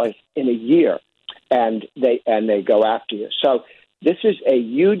 $600 in a year, and they go after you. So this is a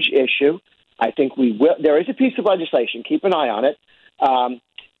huge issue. I think we will. There is a piece of legislation. Keep an eye on it.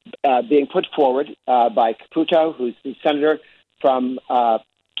 Being put forward by Caputo, who's the senator from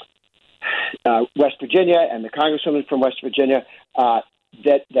West Virginia and the congresswoman from West Virginia that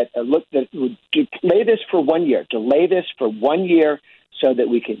would delay this for 1 year, so that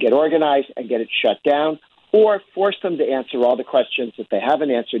we could get organized and get it shut down, or force them to answer all the questions that they haven't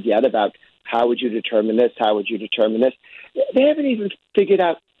answered yet about how would you determine this, how would you determine this. They haven't even figured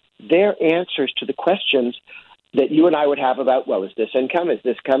out their answers to the questions that you and I would have about, well, is this income? Is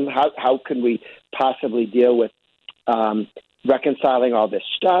this come? How can we possibly deal with reconciling all this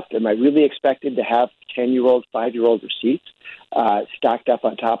stuff? Am I really expected to have 10-year-old, 5-year-old receipts stacked up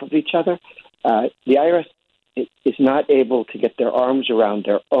on top of each other? The IRS is not able to get their arms around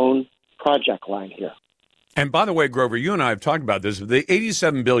their own project line here. And by the way, Grover, you and I have talked about this. The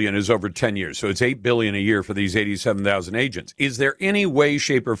 $87 billion is over 10 years, so it's $8 billion a year for these 87,000 agents. Is there any way,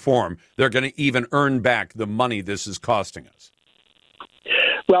 shape, or form they're going to even earn back the money this is costing us?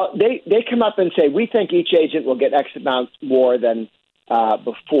 Well, they come up and say, we think each agent will get X amount more than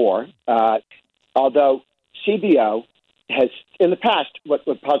before, although CBO has, in the past, what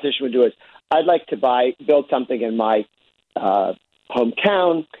politicians would do is, I'd like to build something in my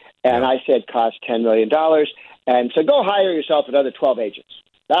hometown, and I said cost $10 million, and so go hire yourself another 12 agents.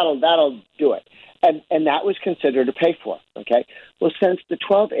 That'll do it. And that was considered a pay for, okay? Well, since the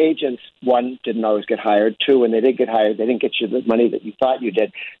 12 agents, one, didn't always get hired, two, when they did get hired, they didn't get you the money that you thought you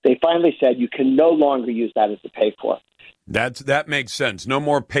did, they finally said you can no longer use that as the pay for. That makes sense. No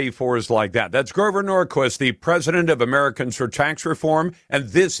more pay-fors like that. That's Grover Norquist, the president of Americans for Tax Reform, and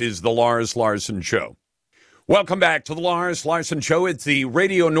this is the Lars Larson Show. Welcome back to the Lars Larson Show. It's the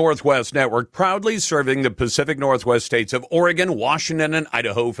Radio Northwest Network, proudly serving the Pacific Northwest states of Oregon, Washington, and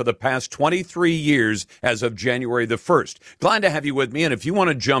Idaho for the past 23 years as of January the 1st. Glad to have you with me, and if you want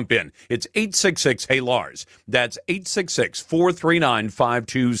to jump in, it's 866-HEY-LARS. That's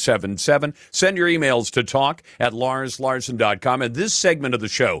 866-439-5277. Send your emails to talk@larslarson.com. And this segment of the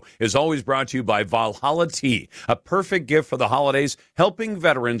show is always brought to you by Valhalla Tea, a perfect gift for the holidays, helping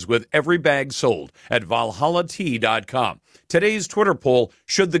veterans with every bag sold at valhallatea.com. Today's Twitter poll,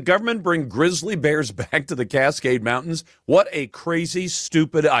 should the government bring grizzly bears back to the Cascade Mountains? What a crazy,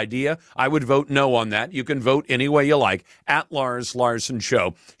 stupid idea. I would vote no on that. You can vote any way you like at Lars Larson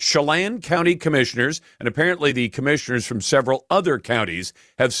Show. Chelan County commissioners, and apparently the commissioners from several other counties,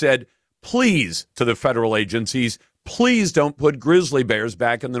 have said, please, to the federal agencies, please don't put grizzly bears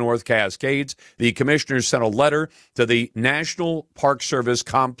back in the North Cascades. The commissioners sent a letter to the National Park Service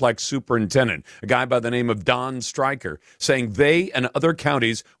Complex Superintendent, a guy by the name of Don Stryker, saying they and other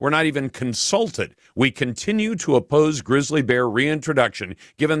counties were not even consulted. We continue to oppose grizzly bear reintroduction,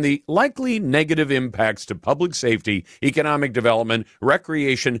 given the likely negative impacts to public safety, economic development,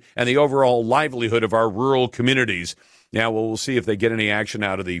 recreation, and the overall livelihood of our rural communities. Now, we'll see if they get any action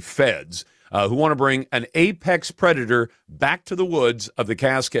out of the feds. Who want to bring an apex predator back to the woods of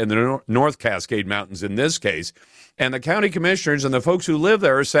the North Cascade Mountains in this case. And the county commissioners and the folks who live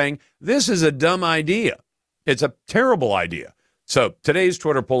there are saying, this is a dumb idea. It's a terrible idea. So today's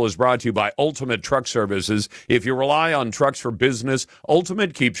Twitter poll is brought to you by Ultimate Truck Services. If you rely on trucks for business,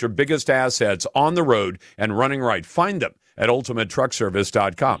 Ultimate keeps your biggest assets on the road and running right. Find them at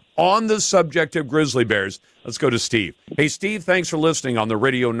ultimatetruckservice.com. On the subject of grizzly bears, let's go to Steve. Hey, Steve, thanks for listening on the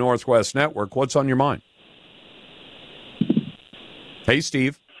Radio Northwest Network. What's on your mind? Hey,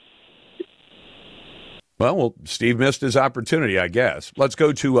 Steve. Well, Steve missed his opportunity, I guess. Let's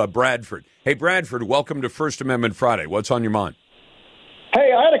go to Bradford. Hey, Bradford, welcome to First Amendment Friday. What's on your mind?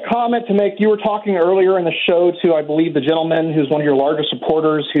 Hey, I had a comment to make. You were talking earlier in the show to, I believe, the gentleman who's one of your largest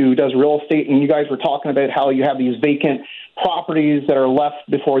supporters who does real estate, and you guys were talking about how you have these vacant properties that are left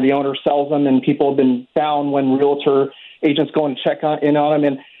before the owner sells them, and people have been found when realtor agents go and check in on them,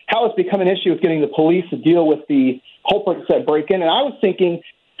 and how it's become an issue with getting the police to deal with the culprits that break in. And I was thinking,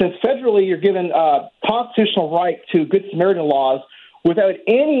 since federally you're given a constitutional right to Good Samaritan laws, without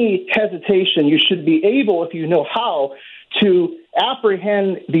any hesitation, you should be able, if you know how, to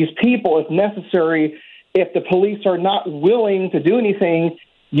apprehend these people if necessary. If the police are not willing to do anything,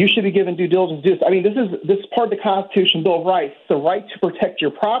 you should be given due diligence to do this. I mean, this is part of the Constitution Bill of Rights, the right to protect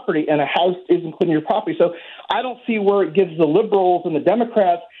your property, and a house is including your property. So I don't see where it gives the liberals and the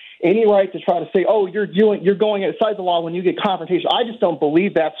Democrats any right to try to say, oh, you're going outside the law when you get confrontation. I just don't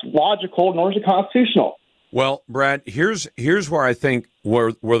believe that's logical, nor is it constitutional. Well, Brad, here's where I think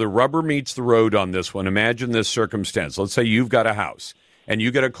where the rubber meets the road on this one. Imagine this circumstance. Let's say you've got a house and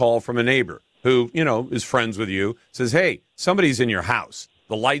you get a call from a neighbor who, is friends with you, says, hey, somebody's in your house.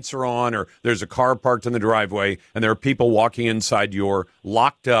 The lights are on, or there's a car parked in the driveway, and there are people walking inside your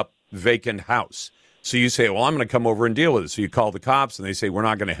locked up, vacant house. So you say, well, I'm going to come over and deal with it. So you call the cops, and they say, we're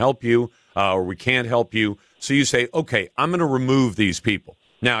not going to help you, or we can't help you. So you say, okay, I'm going to remove these people.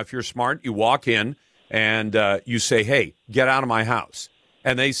 Now, if you're smart, you walk in and you say, hey, get out of my house.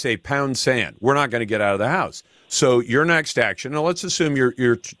 And they say, pound sand. We're not going to get out of the house. So your next action, now let's assume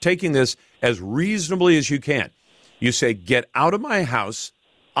you're taking this as reasonably as you can. You say, get out of my house.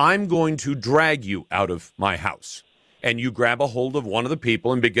 I'm going to drag you out of my house. And you grab a hold of one of the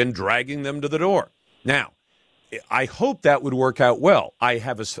people and begin dragging them to the door. Now, I hope that would work out well. I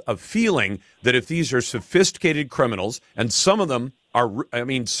have a feeling that if these are sophisticated criminals, and some of them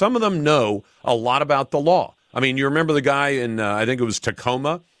know a lot about the law. I mean, you remember the guy in, I think it was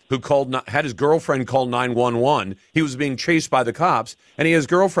Tacoma, who had his girlfriend call 911. He was being chased by the cops, and he had his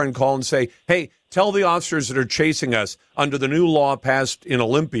girlfriend call and say, hey, tell the officers that are chasing us, under the new law passed in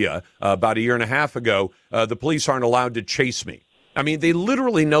Olympia about a year and a half ago, the police aren't allowed to chase me. I mean, they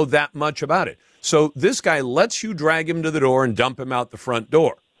literally know that much about it. So this guy lets you drag him to the door and dump him out the front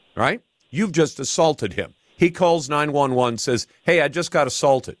door, right? You've just assaulted him. He calls 911, says, hey, I just got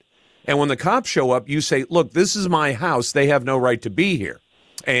assaulted. And when the cops show up, you say, look, this is my house. They have no right to be here.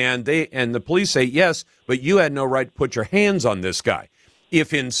 And the police say, yes, but you had no right to put your hands on this guy.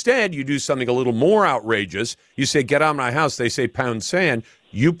 If instead you do something a little more outrageous, you say, get out of my house, they say, pound sand,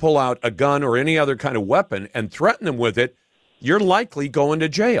 you pull out a gun or any other kind of weapon and threaten them with it, you're likely going to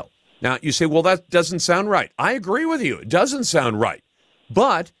jail. Now, you say, well, that doesn't sound right. I agree with you. It doesn't sound right.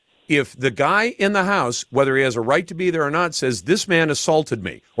 But if the guy in the house, whether he has a right to be there or not, says, this man assaulted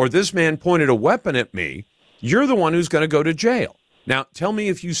me or this man pointed a weapon at me, you're the one who's going to go to jail. Now, tell me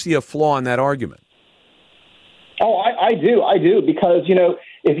if you see a flaw in that argument. Oh, I do, because,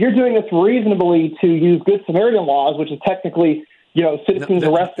 if you're doing this reasonably to use Good Samaritan laws, which is technically, citizens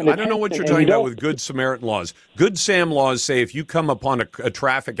arrest and detention. I don't know what you're talking about with Good Samaritan laws. Good Sam laws say if you come upon a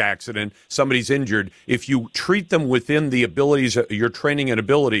traffic accident, somebody's injured, if you treat them within the abilities, your training and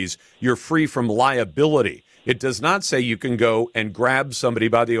abilities, you're free from liability. It does not say you can go and grab somebody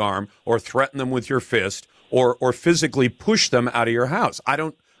by the arm or threaten them with your fist or physically push them out of your house. I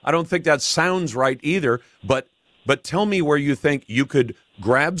don't think that sounds right either, but tell me where you think you could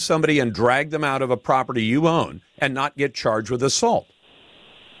grab somebody and drag them out of a property you own and not get charged with assault.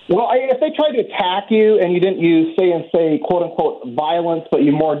 Well, if they tried to attack you and you didn't use, say, quote unquote, violence, but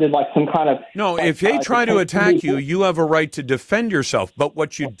you more did like some kind of... No, if they try to attack you, you have a right to defend yourself. But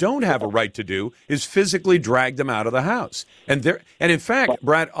what you don't have a right to do is physically drag them out of the house. And in fact,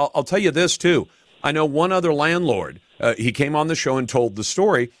 Brad, I'll tell you this too. I know one other landlord, he came on the show and told the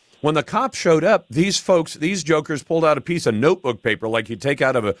story. When the cops showed up, these jokers pulled out a piece of notebook paper like you take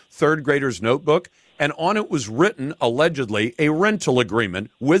out of a third grader's notebook, and on it was written, allegedly, a rental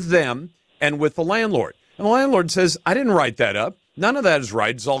agreement with them and with the landlord. And the landlord says, I didn't write that up. None of that is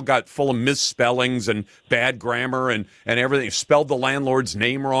right. It's all got full of misspellings and bad grammar and everything. Spelled the landlord's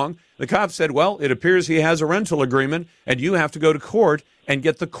name wrong. The cop said, well, it appears he has a rental agreement, and you have to go to court and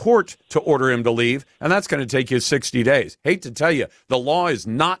get the court to order him to leave, and that's going to take you 60 days. Hate to tell you, the law is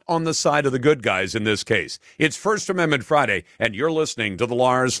not on the side of the good guys in this case. It's First Amendment Friday, and you're listening to The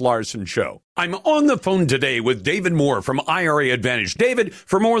Lars Larson Show. I'm on the phone today with David Moore from IRA Advantage. David,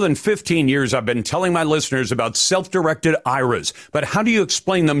 for more than 15 years, I've been telling my listeners about self-directed IRAs, but how do you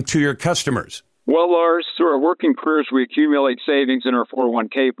explain them to your customers? Well, Lars, through our working careers, we accumulate savings in our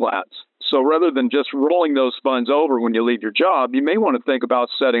 401k plans. So rather than just rolling those funds over when you leave your job, you may want to think about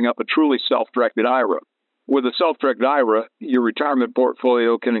setting up a truly self-directed IRA. With a self-directed IRA, your retirement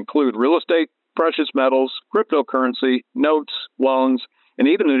portfolio can include real estate, precious metals, cryptocurrency, notes, loans, and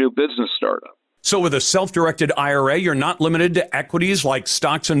even a new business startup. So with a self-directed IRA, you're not limited to equities like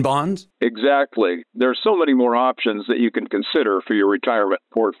stocks and bonds? Exactly. There are so many more options that you can consider for your retirement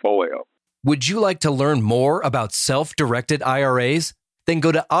portfolio. Would you like to learn more about self-directed IRAs? Then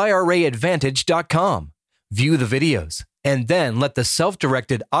go to IRAadvantage.com, view the videos, and then let the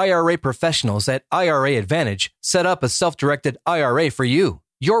self-directed IRA professionals at IRA Advantage set up a self-directed IRA for you.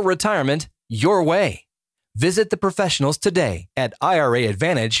 Your retirement, your way. Visit the professionals today at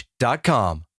IRAadvantage.com.